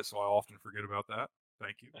quiet, so I often forget about that.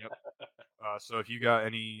 Thank you. Yep. So if you got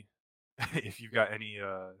any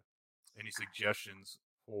suggestions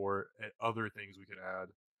for other things we could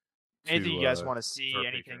add, anything you guys want to see,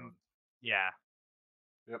 anything, Patreon. Yeah.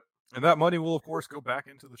 Yep. And that money will, of course, go back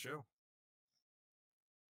into the show.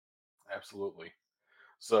 Absolutely.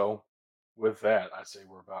 So, with that, I say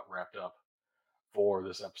we're about wrapped up for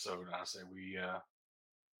this episode. And I say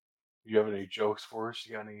you have any jokes for us?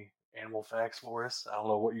 You got any animal facts for us? I don't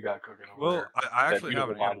know what you got cooking over there. Well, I actually have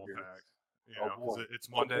an animal fact. Boy. It's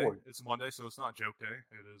Monday. It's Monday, so it's not joke day.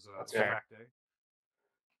 It is fact day.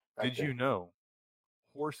 Did you know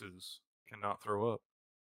horses cannot throw up?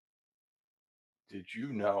 Did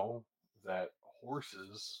you know that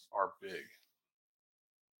horses are big?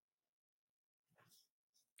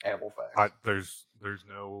 Animal facts. There's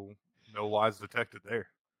no lies detected there.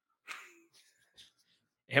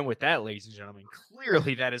 And with that, ladies and gentlemen,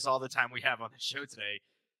 clearly that is all the time we have on the show today.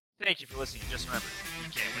 Thank you for listening. Just remember, you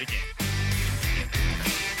can't win a game.